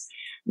relax.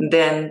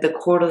 Then the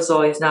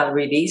cortisol is not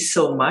released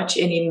so much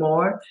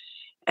anymore.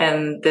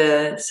 And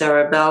the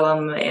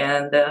cerebellum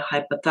and the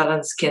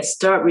hypothalamus can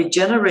start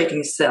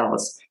regenerating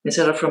cells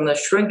instead of from the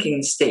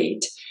shrinking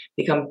state,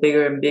 become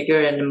bigger and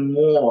bigger and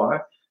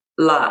more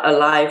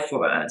alive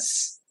for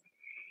us.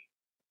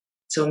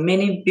 So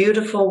many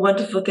beautiful,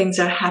 wonderful things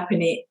are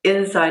happening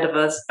inside of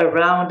us,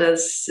 around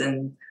us,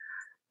 and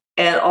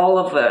all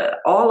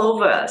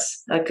over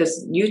us,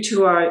 because you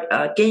two are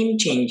game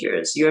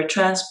changers. You're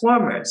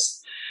transformers.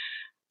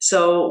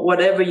 So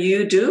whatever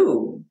you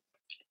do,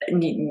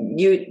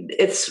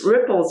 it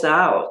ripples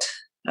out,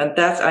 and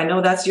I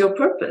know that's your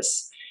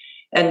purpose.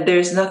 And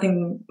there's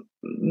nothing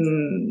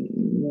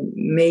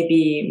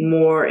maybe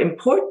more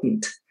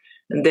important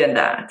than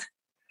that.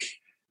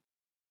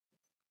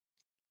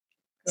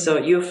 So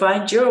you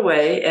find your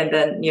way, and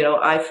then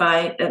I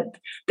find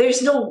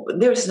there's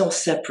no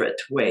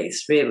separate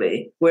ways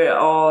really. We're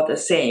all the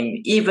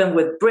same, even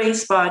with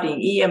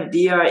Brainspotting,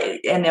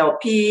 EMDR,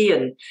 NLP,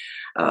 and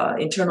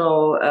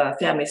internal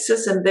family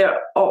system. They're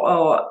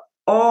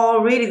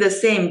all really the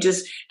same,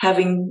 just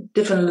having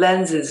different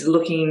lenses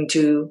looking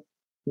into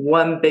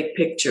one big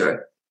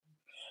picture.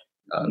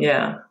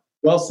 Yeah.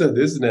 Well said,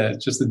 isn't it?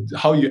 Just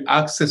how you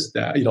access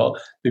that,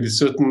 maybe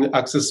certain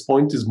access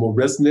point is more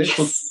resonant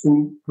for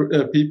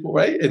people,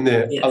 right? And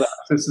then other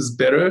access is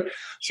better.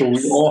 So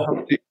we all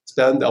have to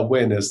expand the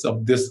awareness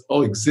of this,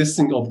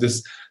 existing of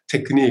this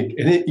technique,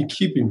 and then you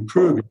keep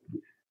improving.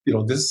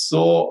 This is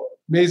so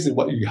amazing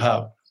what you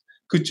have.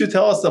 Could you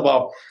tell us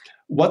about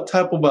what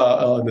type of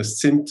the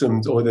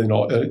symptoms or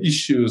the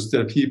issues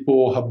that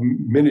people have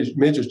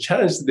major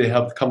challenges they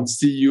have to come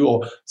see you,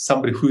 or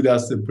somebody who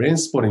does the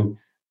Brainspotting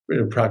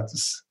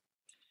practice?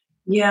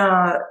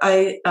 Yeah,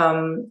 I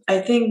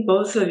think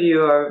both of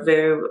you are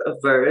very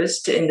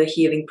versed in the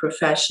healing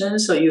profession,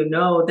 so you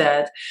know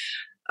that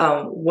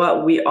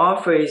what we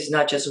offer is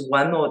not just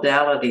one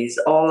modality; it's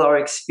all our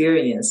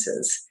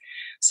experiences.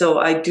 So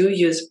I do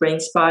use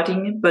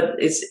Brainspotting, but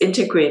it's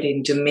integrated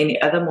into many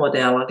other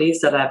modalities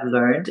that I've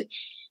learned,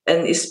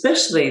 and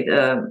especially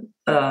the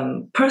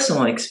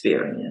personal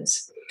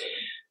experience.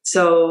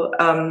 So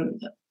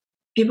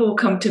people who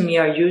come to me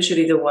are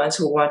usually the ones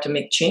who want to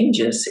make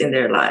changes in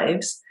their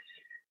lives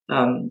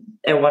and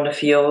want to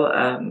feel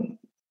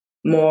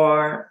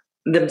more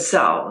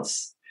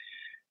themselves.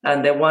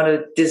 And they want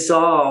to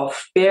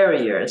dissolve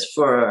barriers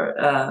for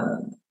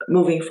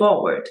moving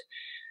forward.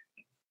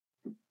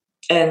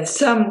 And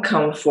some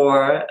come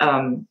for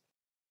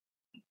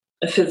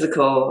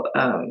physical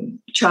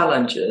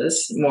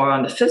challenges, more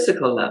on the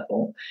physical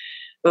level.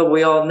 But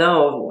we all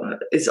know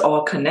it's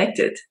all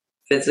connected.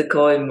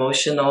 physical,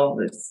 emotional,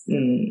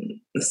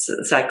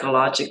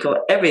 psychological,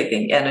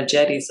 everything,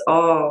 energetics,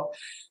 all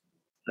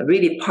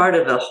really part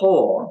of the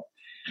whole.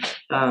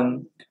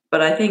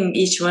 But I think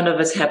each one of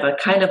us have a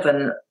kind of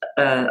an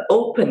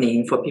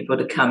opening for people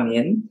to come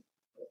in.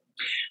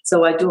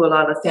 So I do a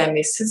lot of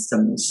family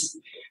systems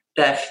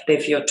that they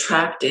feel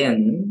trapped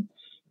in,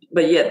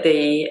 but yet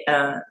they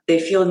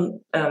feel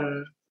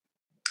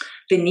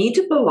they need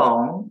to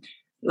belong.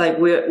 Like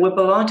we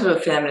belong to a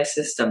family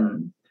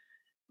system,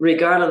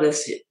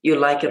 regardless you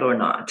like it or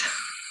not.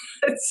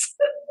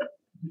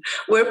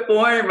 We're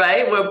born,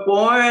 right? We're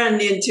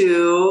born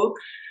into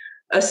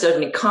a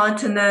certain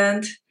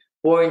continent,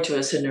 born into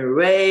a certain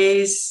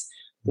race,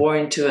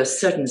 born into a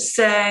certain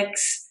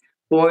sex,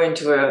 born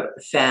into a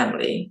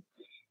family.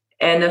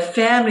 And the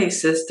family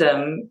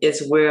system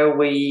is where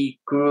we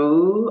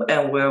grew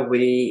and where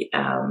we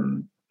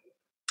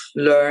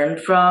learn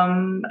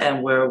from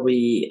and where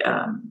we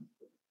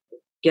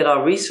get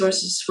our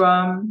resources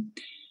from,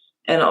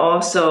 and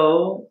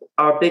also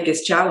our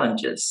biggest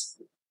challenges.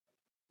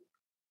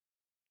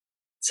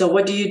 So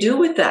what do you do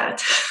with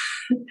that?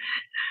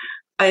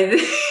 I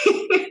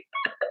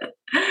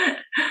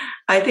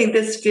think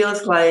this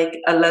feels like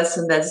a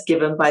lesson that's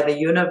given by the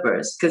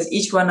universe, because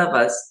each one of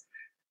us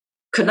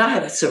could not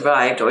have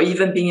survived or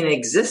even been in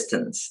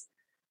existence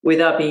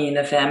without being in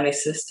a family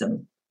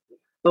system.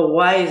 But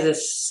why is it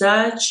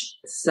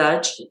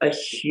such a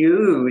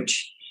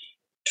huge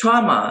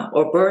trauma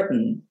or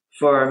burden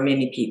for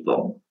many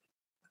people?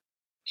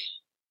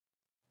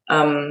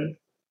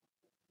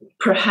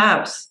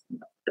 Perhaps,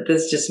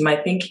 this is just my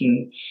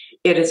thinking,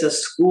 it is a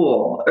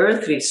school,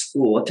 earthly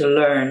school, to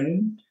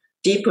learn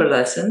deeper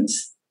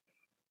lessons,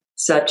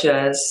 such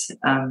as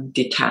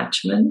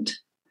detachment,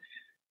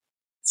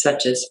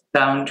 such as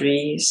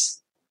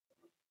boundaries,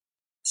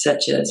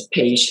 such as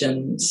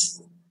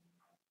patience,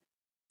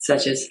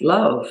 such as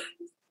love.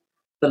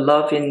 The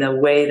love in a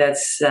way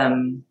that's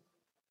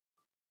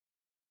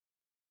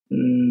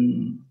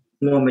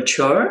more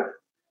mature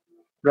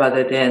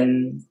rather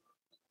than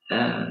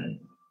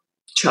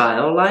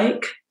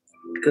childlike,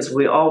 because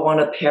we all want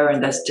a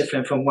parent that's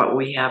different from what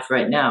we have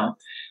right now.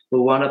 We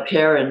want a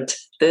parent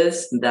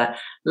this and that,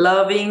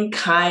 loving,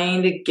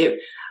 kind,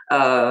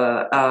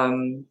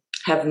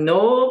 have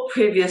no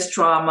previous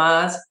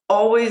traumas,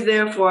 always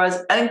there for us,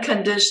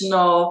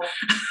 unconditional,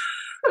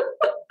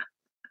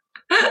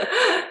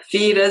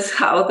 feed us,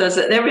 house us,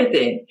 and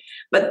everything.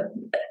 But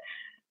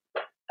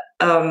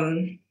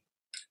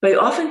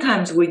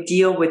oftentimes we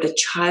deal with the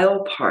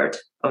child part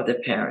of the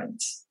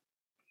parents.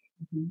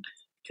 Mm-hmm.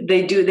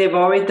 They've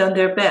already done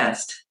their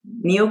best.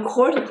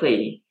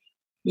 Neocortically,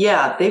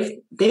 yeah,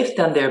 they've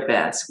done their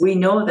best. We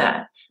know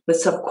that. But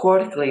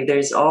subcortically,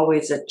 there's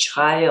always a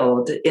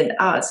child in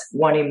us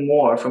wanting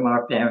more from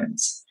our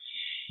parents.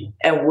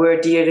 And we're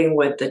dealing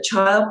with the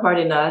child part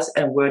in us,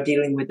 and we're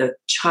dealing with the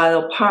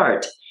child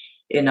part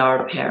in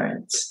our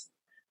parents.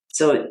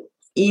 So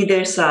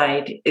either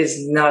side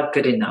is not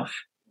good enough.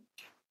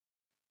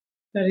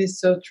 That is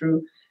so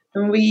true.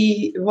 And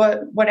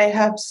what I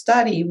have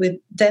studied with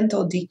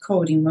dental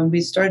decoding, when we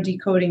start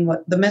decoding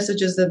what the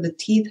messages that the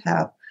teeth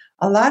have,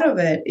 a lot of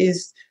it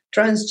is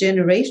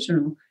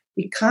transgenerational.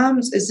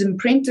 Is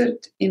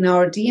imprinted in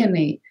our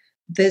DNA,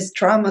 these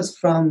traumas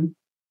from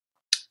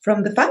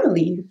the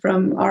family,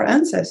 from our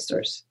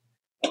ancestors.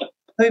 So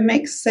it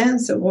makes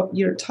sense of what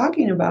you're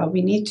talking about.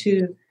 We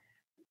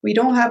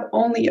don't have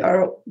only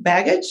our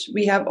baggage,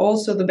 we have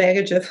also the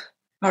baggage of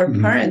our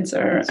parents,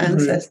 our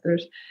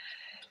ancestors.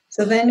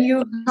 So then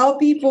you help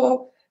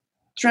people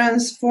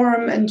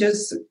transform and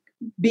just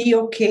be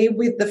okay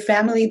with the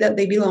family that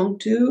they belong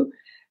to.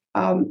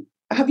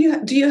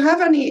 Do you have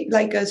any,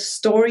 like a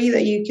story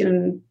that you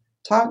can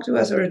talk to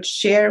us or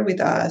share with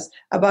us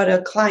about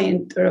a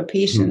client or a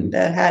patient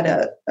that had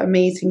an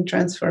amazing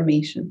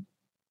transformation?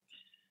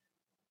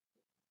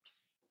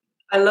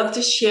 I love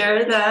to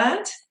share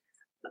that.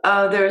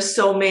 There are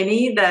so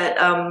many that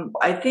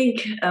I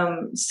think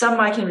some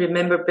I can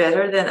remember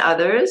better than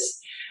others,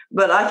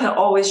 but I can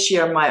always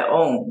share my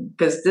own,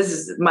 because this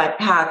is my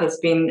path.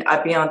 I've been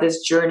on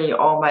this journey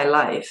all my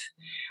life.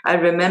 I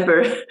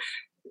remember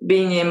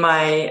being in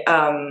my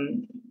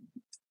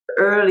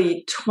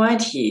early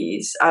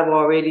 20s, I've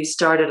already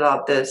started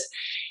out this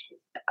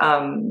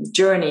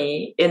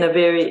journey in a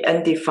very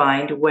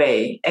undefined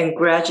way, and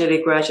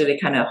gradually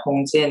kind of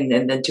hones in,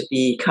 and then to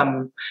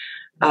become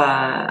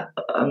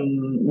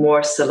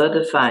more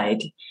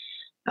solidified.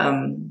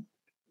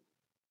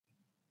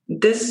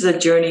 This is a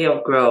journey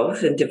of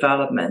growth and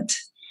development.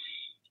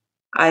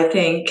 I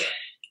think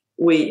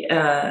we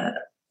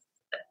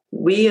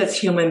as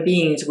human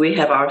beings, we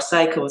have our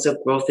cycles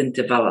of growth and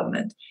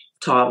development.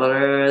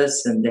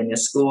 Toddlers, and then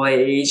school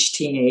age,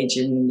 teenage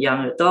and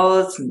young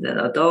adults, and then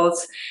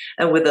adults.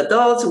 And with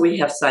adults, we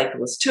have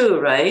cycles too,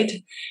 right?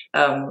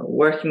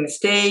 Working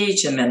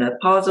stage, and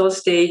menopausal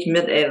stage,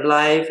 mid-age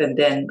life, and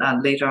then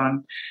later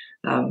on,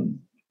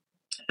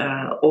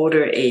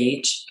 older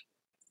age.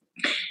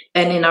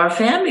 And in our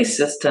family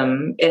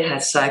system, it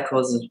has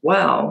cycles as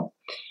well.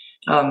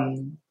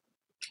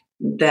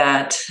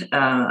 that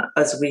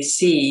as we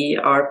see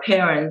our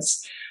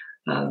parents,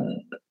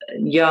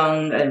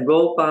 young and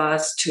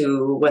robust,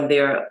 to when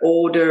they're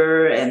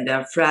older and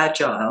they're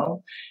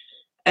fragile.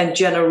 And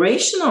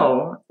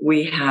generational,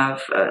 we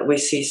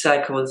see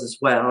cycles as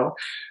well.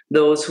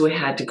 Those who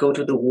had to go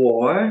to the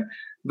war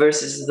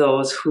versus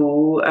those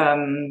who,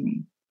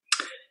 in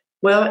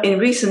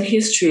recent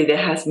history, there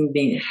has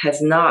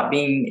not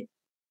been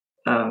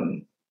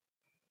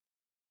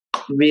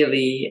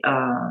really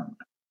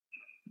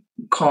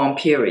calm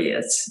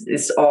periods.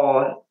 It's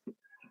all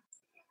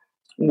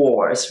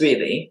wars,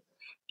 really.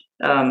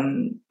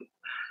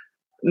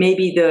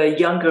 Maybe the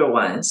younger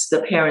ones, the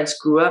parents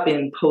grew up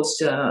in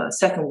post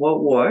Second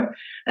World War,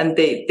 and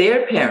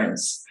their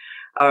parents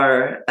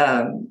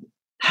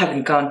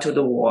haven't gone to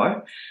the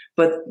war,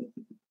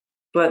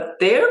 but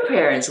their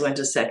parents went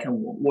to Second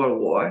World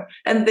War,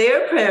 and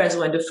their parents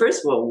went to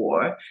First World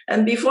War,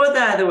 and before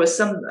that there were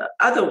some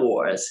other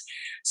wars.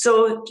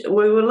 So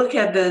when we look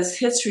at this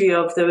history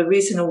of the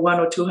recent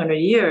 100 or 200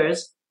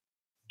 years,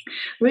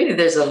 really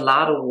there's a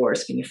lot of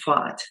wars being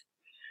fought.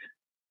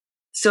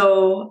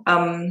 So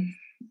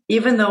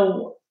even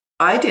though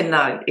I did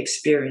not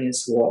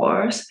experience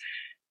wars,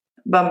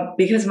 but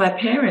because my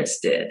parents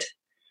did,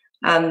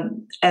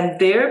 and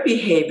their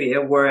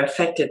behavior were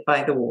affected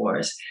by the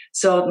wars,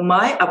 so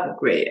my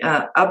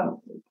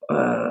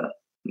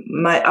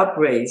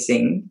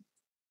upraising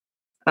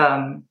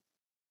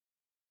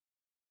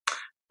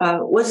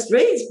was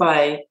raised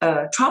by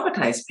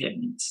traumatized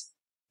parents,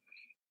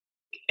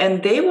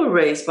 and they were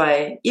raised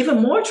by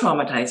even more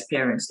traumatized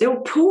parents. They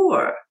were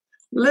poor,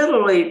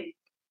 literally.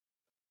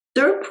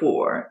 They're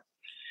poor.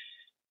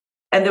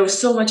 And there was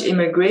so much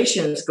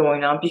immigrations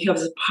going on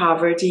because of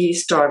poverty,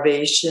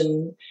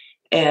 starvation,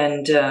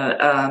 and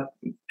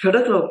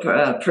political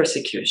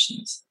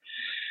persecutions.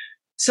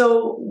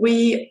 So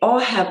we all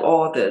have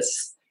all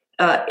this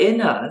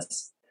in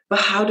us, but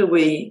how do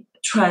we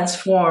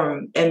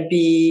transform and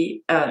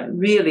be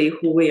really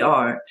who we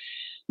are?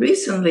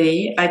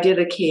 Recently, I did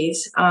a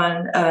case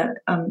on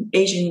an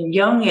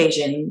young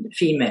Asian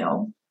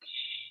female.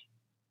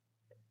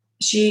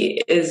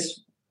 She is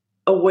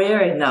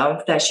aware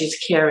enough that she's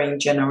carrying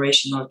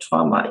generational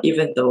trauma,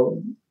 even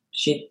though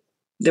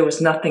there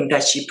was nothing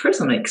that she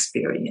personally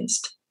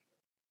experienced.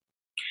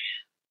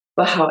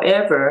 But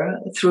however,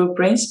 through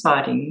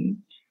Brainspotting,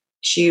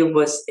 she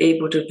was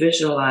able to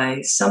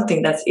visualize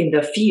something that's in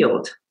the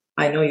field.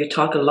 I know you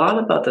talk a lot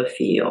about the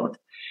field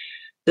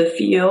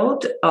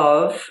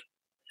of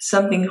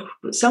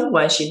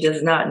someone she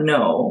does not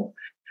know,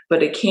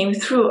 but it came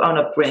through on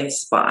a brain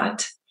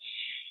spot.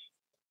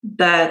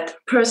 That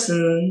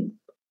person,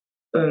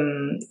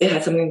 it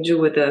had something to do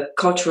with the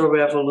Cultural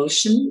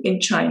Revolution in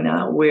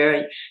China,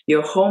 where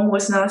your home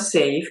was not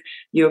safe,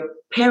 your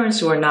parents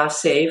were not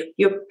safe,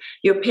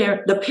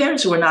 the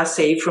parents were not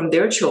safe from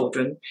their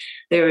children.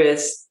 There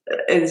is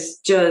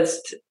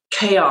just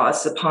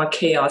chaos upon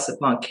chaos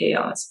upon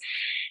chaos.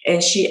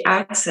 And she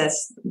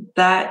accessed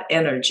that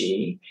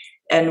energy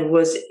and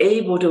was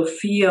able to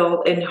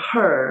feel in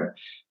her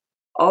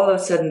all of a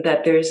sudden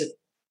that there's a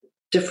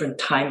different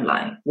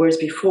timeline, whereas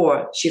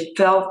before she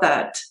felt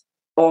that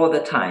all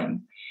the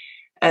time.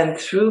 And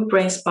through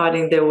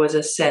Brainspotting, there was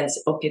a sense,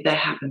 okay, that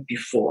happened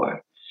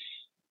before.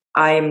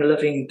 I am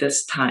living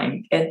this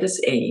time and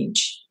this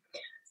age.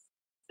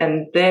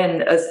 And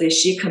then as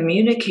she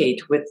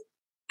communicate with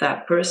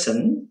that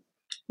person,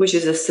 which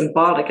is a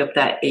symbolic of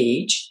that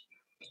age,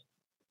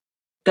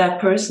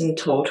 that person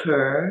told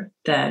her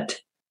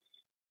that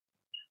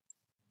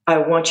I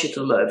want you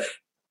to live.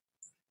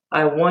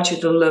 I want you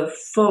to live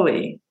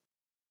fully.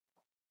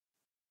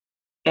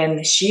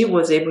 And she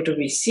was able to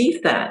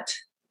receive that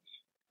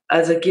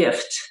as a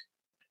gift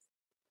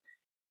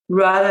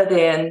rather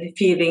than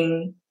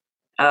feeling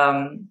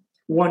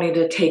wanting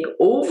to take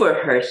over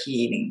her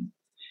healing.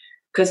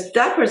 Because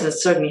that person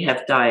certainly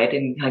have died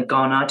and had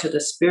gone on to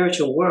the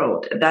spiritual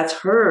world. That's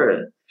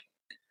her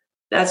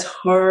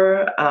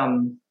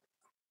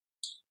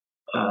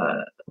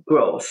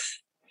growth.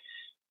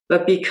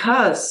 But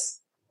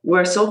because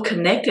we're so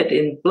connected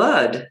in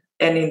blood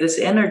and in this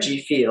energy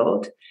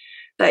field,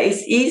 that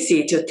it's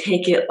easy to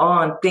take it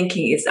on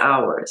thinking it's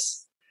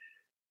ours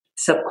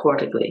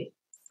subcortically,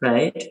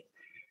 right?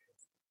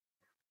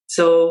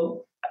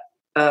 So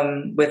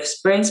with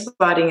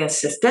Brainspotting and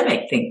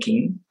systemic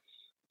thinking,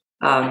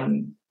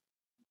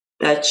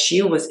 that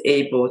she was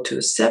able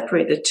to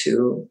separate the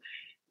two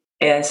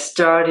and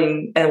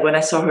when I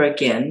saw her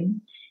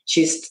again,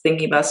 she's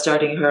thinking about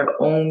starting her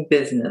own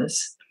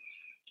business.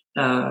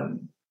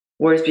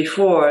 Whereas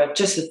before,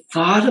 just the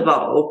thought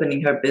about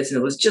opening her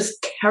business was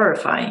just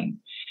terrifying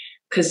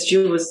because she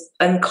was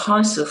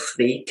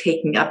unconsciously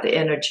taking up the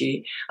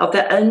energy of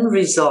the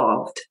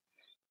unresolved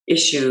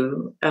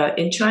issue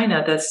in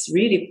China that's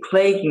really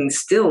plaguing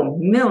still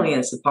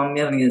millions upon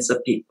millions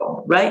of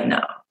people right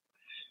now.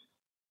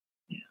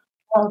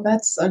 Oh,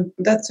 that's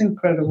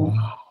incredible.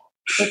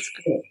 That's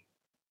good.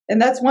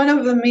 And that's one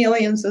of the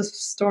millions of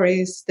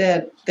stories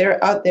that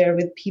they're out there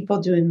with people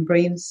doing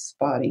brain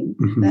spotting.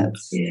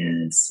 That's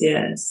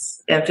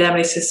yes. And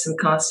family system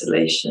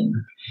constellation.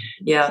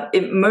 Yeah.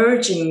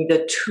 Merging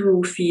the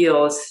two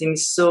fields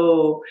seems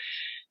so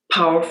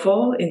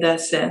powerful in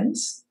that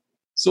sense.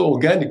 So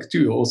organic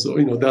too, also,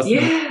 that's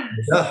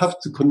that have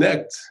to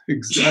connect.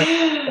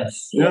 Exactly.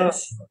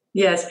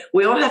 Yes.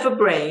 We all have a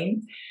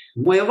brain.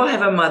 We all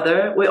have a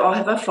mother. We all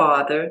have a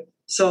father.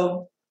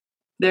 So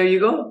there you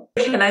go.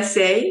 Can I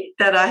say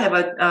that I have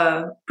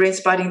a brain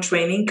spotting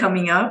training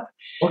coming up?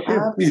 Okay,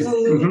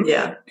 absolutely.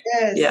 Yeah.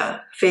 Yeah.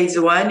 Phase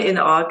 1 in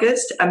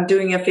August. I'm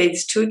doing a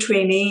phase 2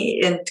 training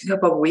in a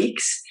couple of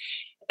weeks.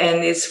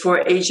 And it's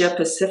for Asia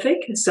Pacific.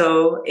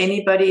 So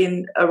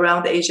anybody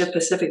around the Asia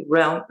Pacific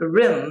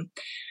rim,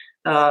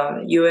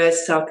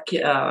 US, South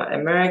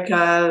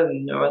America,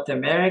 North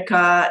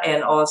America,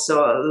 and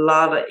also a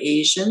lot of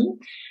Asian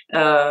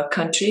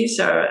countries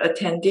are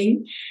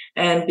attending.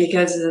 And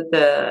because of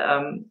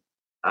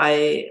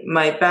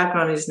my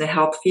background is in the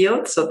health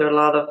field, so there are a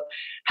lot of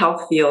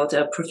health field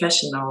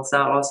professionals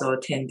are also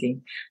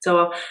attending.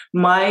 So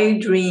my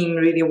dream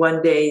really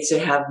one day is to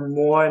have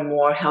more and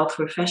more health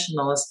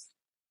professionals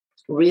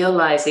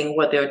realizing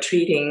what they're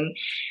treating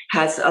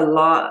has a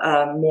lot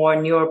more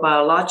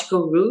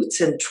neurobiological roots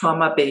and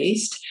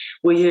trauma-based,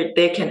 where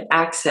they can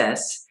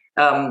access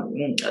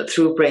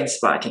through brain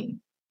spotting.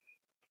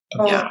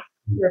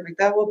 Perfect.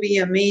 That will be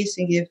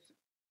amazing if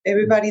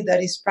everybody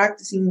that is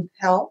practicing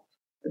health,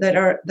 that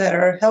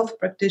are health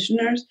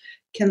practitioners,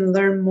 can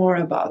learn more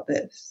about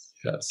this.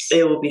 Yes,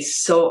 it will be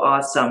so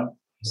awesome.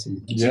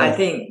 Yeah. I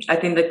think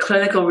the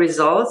clinical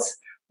results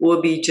will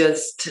be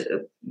just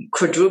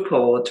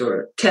quadrupled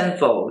or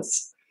tenfold.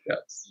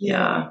 Yes.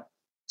 Yeah.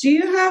 Do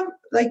you have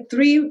like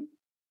 3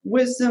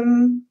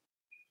 wisdom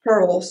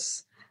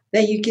pearls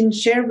that you can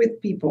share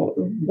with people,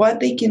 what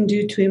they can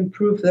do to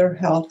improve their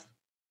health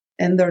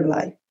and their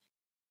life?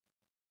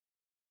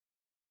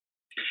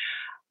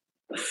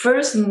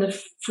 First and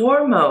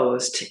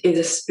foremost is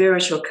a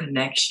spiritual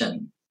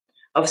connection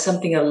of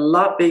something a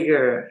lot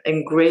bigger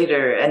and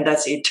greater, and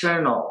that's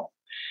eternal.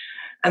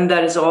 And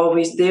that is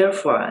always there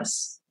for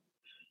us.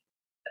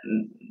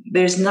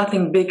 There's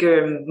nothing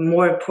bigger,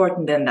 more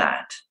important than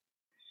that.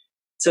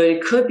 So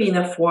it could be in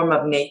a form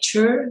of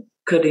nature,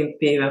 could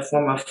be in a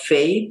form of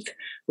faith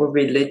or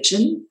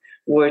religion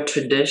or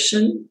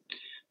tradition.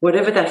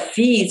 Whatever that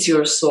feeds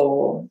your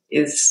soul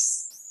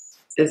is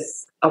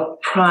of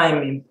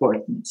prime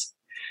importance,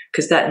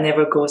 because that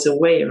never goes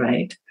away,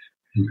 right?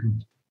 Mm-hmm.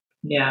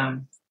 Yeah.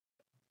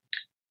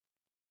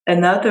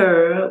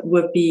 Another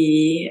would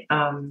be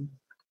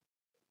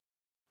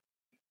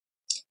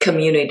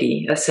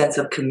community, a sense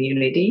of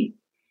community,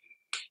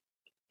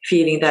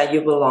 feeling that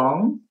you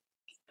belong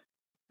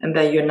and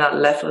that you're not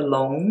left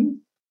alone,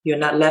 you're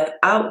not left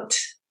out.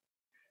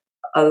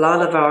 A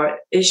lot of our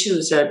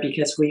issues are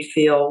because we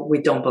feel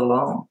we don't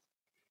belong.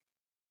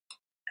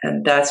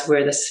 And that's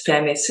where this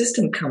family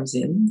system comes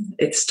in.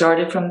 It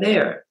started from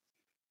there.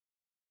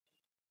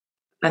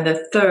 And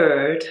the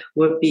third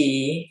would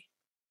be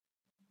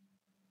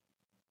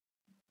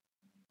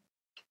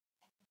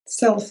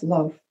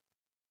self-love.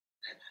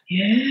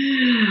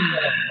 Yeah.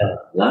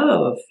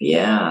 Love.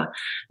 Yeah.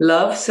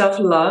 Love,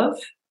 self-love,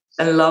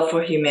 and love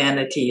for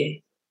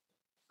humanity.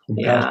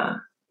 Yeah.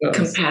 Yes.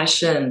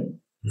 Compassion.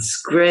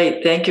 It's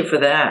great. Thank you for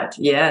that.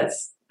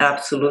 Yes,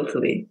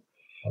 absolutely.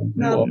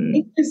 No,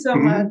 thank you so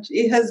much.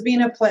 It has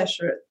been a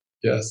pleasure.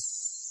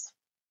 Yes.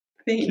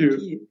 Thank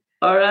you.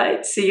 All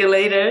right. See you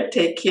later.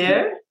 Take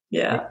care.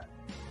 Yeah.